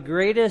love the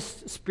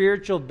greatest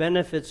spiritual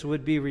benefits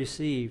would be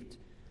received.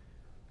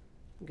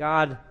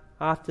 God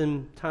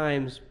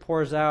oftentimes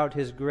pours out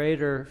His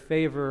greater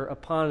favor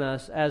upon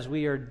us as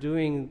we are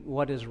doing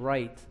what is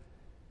right.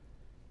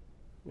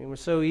 I mean,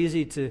 it's so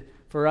easy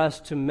for us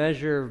to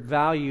measure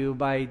value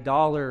by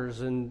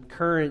dollars and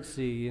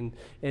currency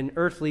and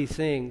earthly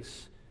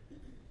things.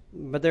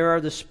 But there are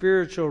the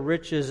spiritual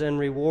riches and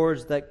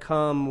rewards that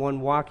come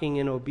when walking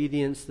in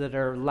obedience that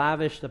are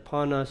lavished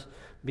upon us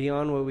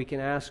beyond what we can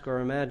ask or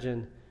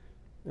imagine.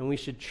 And we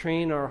should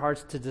train our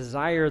hearts to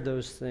desire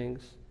those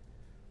things.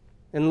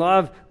 And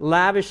love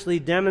lavishly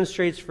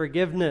demonstrates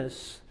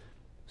forgiveness,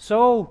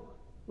 so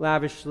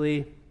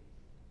lavishly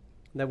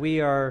that we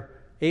are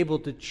able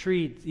to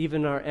treat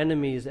even our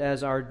enemies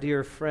as our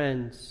dear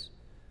friends.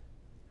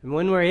 And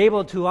when we're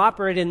able to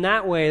operate in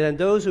that way, then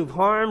those who've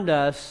harmed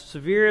us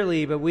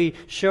severely, but we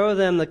show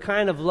them the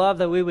kind of love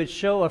that we would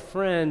show a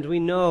friend, we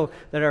know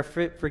that our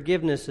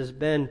forgiveness has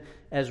been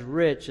as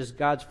rich as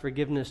God's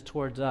forgiveness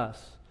towards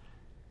us.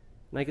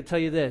 And I can tell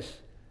you this,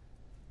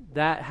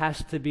 that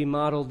has to be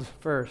modeled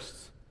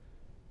first.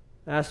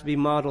 It has to be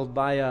modeled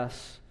by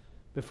us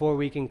before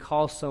we can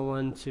call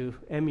someone to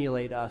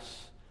emulate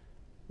us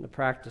in the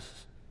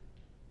practice.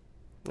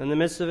 In the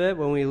midst of it,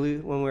 when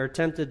we're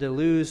tempted to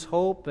lose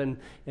hope and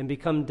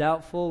become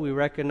doubtful, we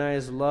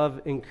recognize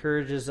love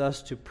encourages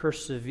us to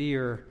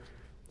persevere,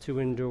 to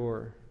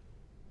endure.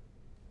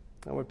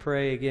 I would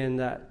pray again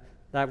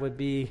that would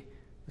be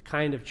the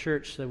kind of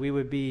church that we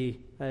would be,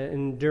 an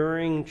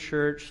enduring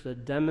church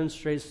that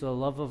demonstrates the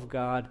love of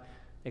God,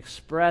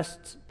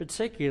 expressed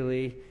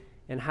particularly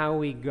in how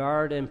we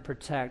guard and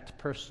protect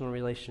personal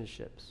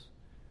relationships.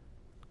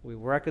 We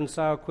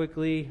reconcile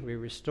quickly, we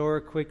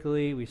restore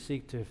quickly, we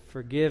seek to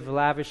forgive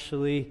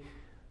lavishly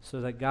so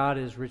that God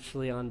is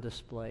richly on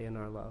display in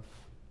our love.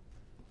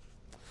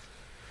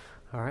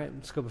 All right,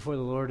 let's go before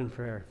the Lord in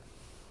prayer.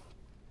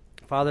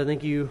 Father,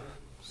 thank you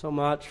so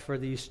much for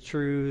these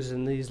truths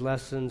and these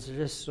lessons. They're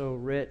just so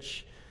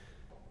rich.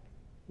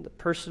 The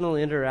personal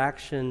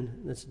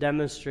interaction that's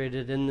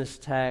demonstrated in this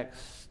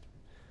text,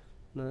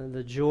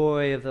 the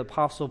joy of the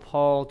Apostle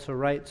Paul to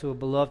write to a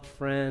beloved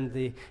friend,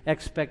 the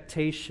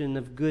expectation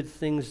of good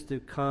things to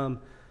come,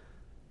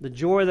 the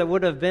joy that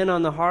would have been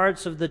on the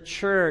hearts of the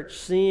church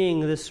seeing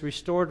this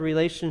restored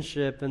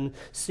relationship and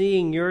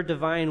seeing your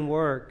divine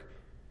work,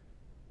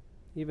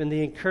 even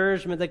the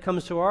encouragement that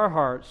comes to our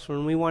hearts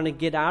when we want to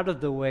get out of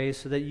the way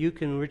so that you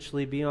can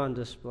richly be on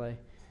display.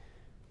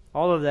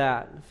 All of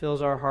that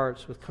fills our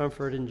hearts with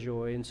comfort and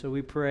joy. And so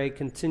we pray,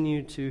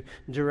 continue to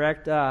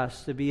direct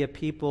us to be a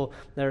people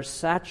that are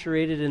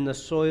saturated in the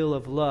soil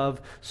of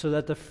love so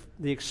that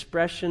the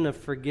expression of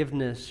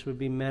forgiveness would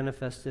be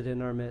manifested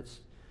in our midst.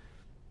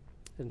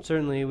 And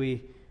certainly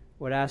we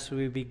would ask that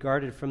we be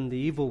guarded from the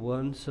evil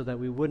one so that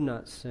we would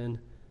not sin.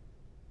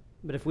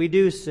 But if we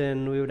do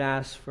sin, we would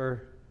ask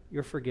for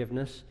your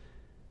forgiveness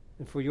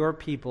and for your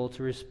people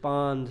to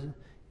respond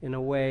in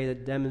a way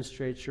that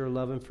demonstrates your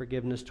love and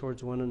forgiveness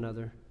towards one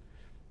another.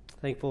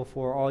 Thankful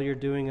for all you're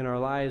doing in our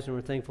lives, and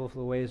we're thankful for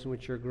the ways in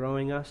which you're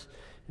growing us.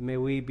 And may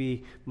we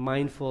be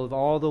mindful of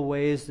all the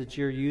ways that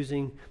you're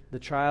using the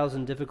trials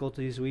and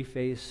difficulties we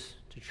face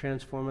to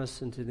transform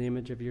us into the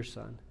image of your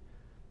Son.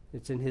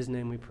 It's in His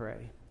name we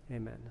pray.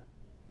 Amen.